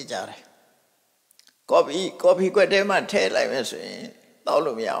ပဲသိကြတယ်ကော်ဖီခွက်ထဲမှာထည့်လိုက်မယ်ဆိုရင်တောက်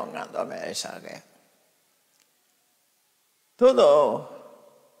လို့မရအောင်ငံသွားမယ်အဲ့စာခဲ့သို့တော့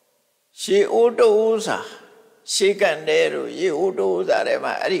ရှေးအိုးတိုးစာရှေးကန်တဲ့တို့ရေအိုးတိုးစာထဲ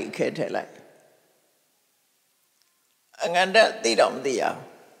မှာအဲ့ဒီအခဲထည့်လိုက်အငန္တသိတော့မသိရ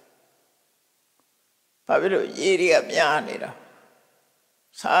ဘူးဘာဖြစ်လို့ရေတွေကများနေတာ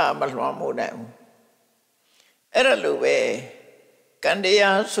Sa Malmodam. Era Lube,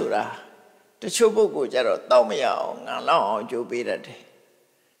 Candia Sura, the Chobuku Jaro, Tomia, and Long Jubidate.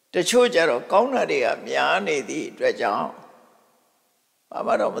 The Chojaro, Conaria, Miani, the Dredjan,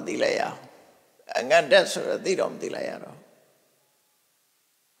 Pamadom Dilea, and Gandasura, Didom Dilearo.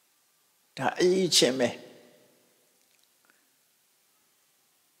 Ta Icheme.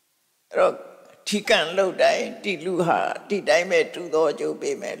 Tikan low die, Tiluha, Tidime to the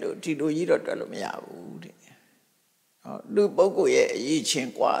Jobe Melo, Tidu Yiro Talomia. Do Bogo ye,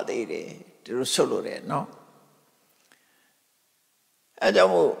 Ichin Qua de Solore, no?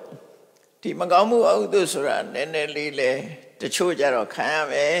 Ajamu, Timagamu Audusura, Nene Lile, the Chojaro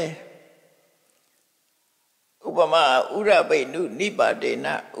Kame, Ubama, Ura Benu, Niba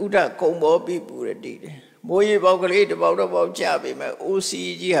Dena, Uda Combo Bipuredi. Moye Bogale about Jabi, my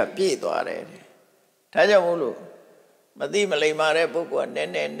OCG have paid or Tajamulu, Madimale Mare Boko,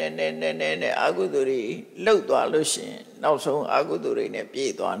 Nene, Aguduri, Loto Lucian, now so Aguduri ne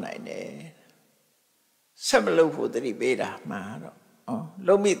paid on nine. Samelo for the beta, man.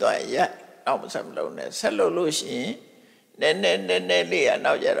 Lomito, yet, now some lowness, Salo Lucian, Nene, Lea,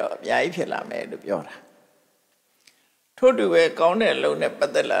 now Jero, Yaifila made the Piora. Todu a corner lone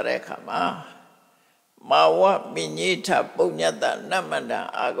Padella Recama. Mawa Minita Punyata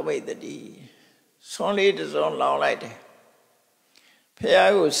Namanda Agame the D. Solid is on long light.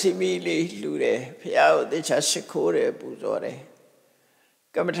 Piao simili lude, Piao de Chasicure Buzore.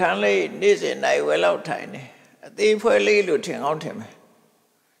 Camatale, Niz and I well out tiny. They were looting out him.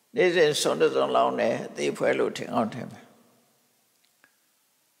 Niz and Saunders on long there, they were looting out him.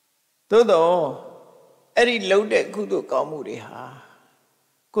 Todo, Eddie loaded Kudu Kamuriha.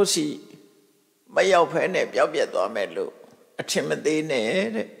 Cosi. Mayo Pene, Yabiato Melo, a Timothy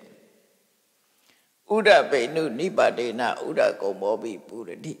ne Uda Benu, Niba Dena, Uda Gomobi,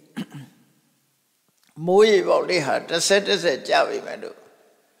 Purity. Moye Voliha, the setters at Javi Melo.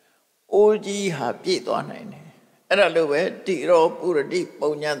 Oji Happy Donine. And a lowe, Tiro, Purity,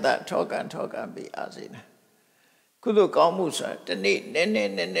 Ponyata, talk and be Azina. Kudu Kamusa, the need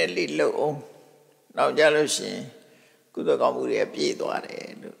Nene Lilo. Now jealousy, Kudu Kamuri,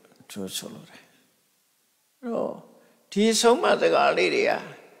 Piedore, to Solore. No, tea so much a lady.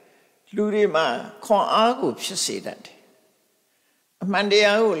 Lurima, con agu, she said that.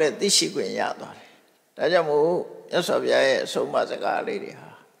 Mandia will let this sequin yard. Tajamu, yes, of ya, so much a lady.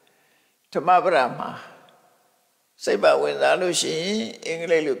 Tamabrama. Seba when the Lucy,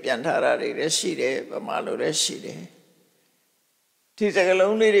 English Piantara, Reside, Pamalo Reside. Tis a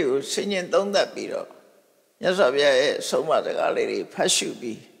lonely lady singing down that beetle. Yes, of ya, so much a lady,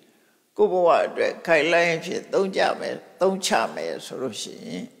 Pashubi. Kuboa, Kailan, don't charm me,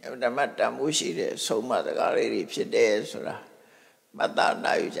 Soroshi, and the Madame Mushi, so much a gallery, Pides, Madame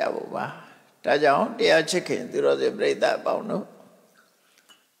Nayujava. Tajan, dear chicken, the rose break that bono.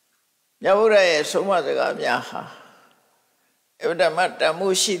 Yavura, so much a gamiaha. If the Madame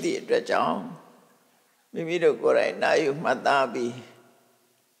Mushi, the Drajan, maybe the Gorai Nayu Madabi.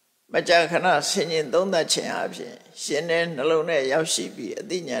 Majakana singing don't that change. Sinen alone, Yashibi,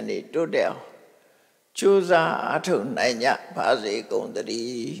 Adinani, Dodel. Chusa Atu Nanya, Pazi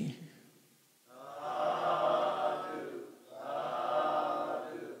Gondari.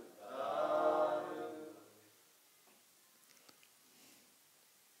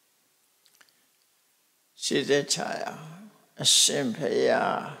 She's a child, a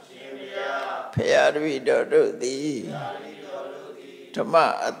simpaya, Payari do thee.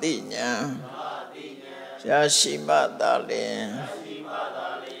 Tama Adinya Yashima Dalin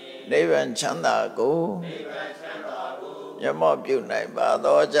Levan Chanda Go Yamobu Naiba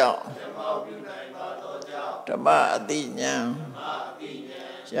Doja Tama Adinya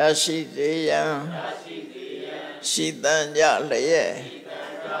Yashi Deya Shidan Leye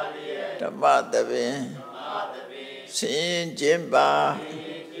Tama Devin Sin Jimba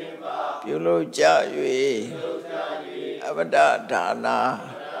Pulo Jayui Avadana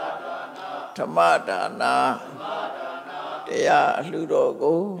Tamadana Dea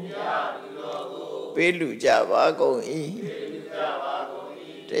Ludogo Pelu Java go e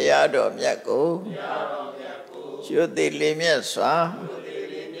Dea Dom Yako Shudi Limia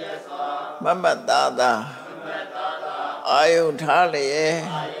Mama Dada Ayun Tali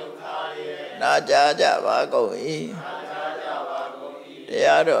Naja Java go e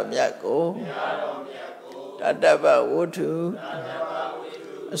Dea Dom Yako Tadaba Wutu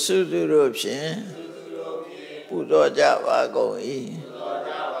Suzurupshin Pudo Java go e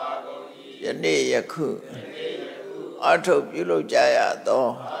Yane Yaku Arto Bulo Jaya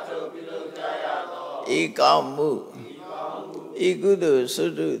do E Gamu ဤကုသိုလ်စု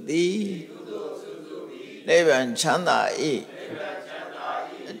စုသည်နိဗ္ဗာန်ချမ်းသာ၏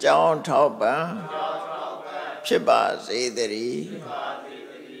အကြောင်းထောက်ပံ့ဖြစ်ပါစေတည်း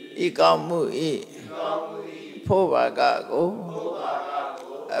ဤကောင်းမှု၏ဖို့ဘာကကို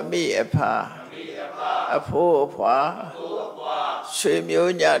အမိအဖအဖို့အဖွာဆွေ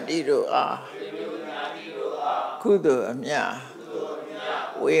မျိုးညတိတို့အားကုသိုလ်အမြတ်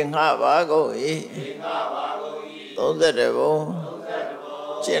ဝေငှပါကုန်၏31ဘုံ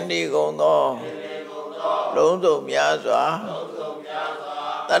ကျင့်ဒီကုန်သောလုံးစုံများစွာ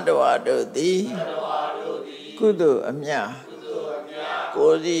တတ္တဝါတို့သည်ကုသိုလ်အမြတ်ကို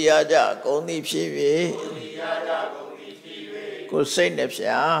ယ်စီရကြကုန်သည်ဖြစ်၍ကိုယ်စိတ်နှ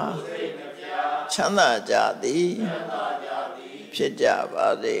ဖျားချမ်းသာကြသည်ဖြစ်ကြပါ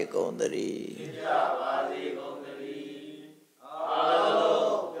စေကုန်သတည်း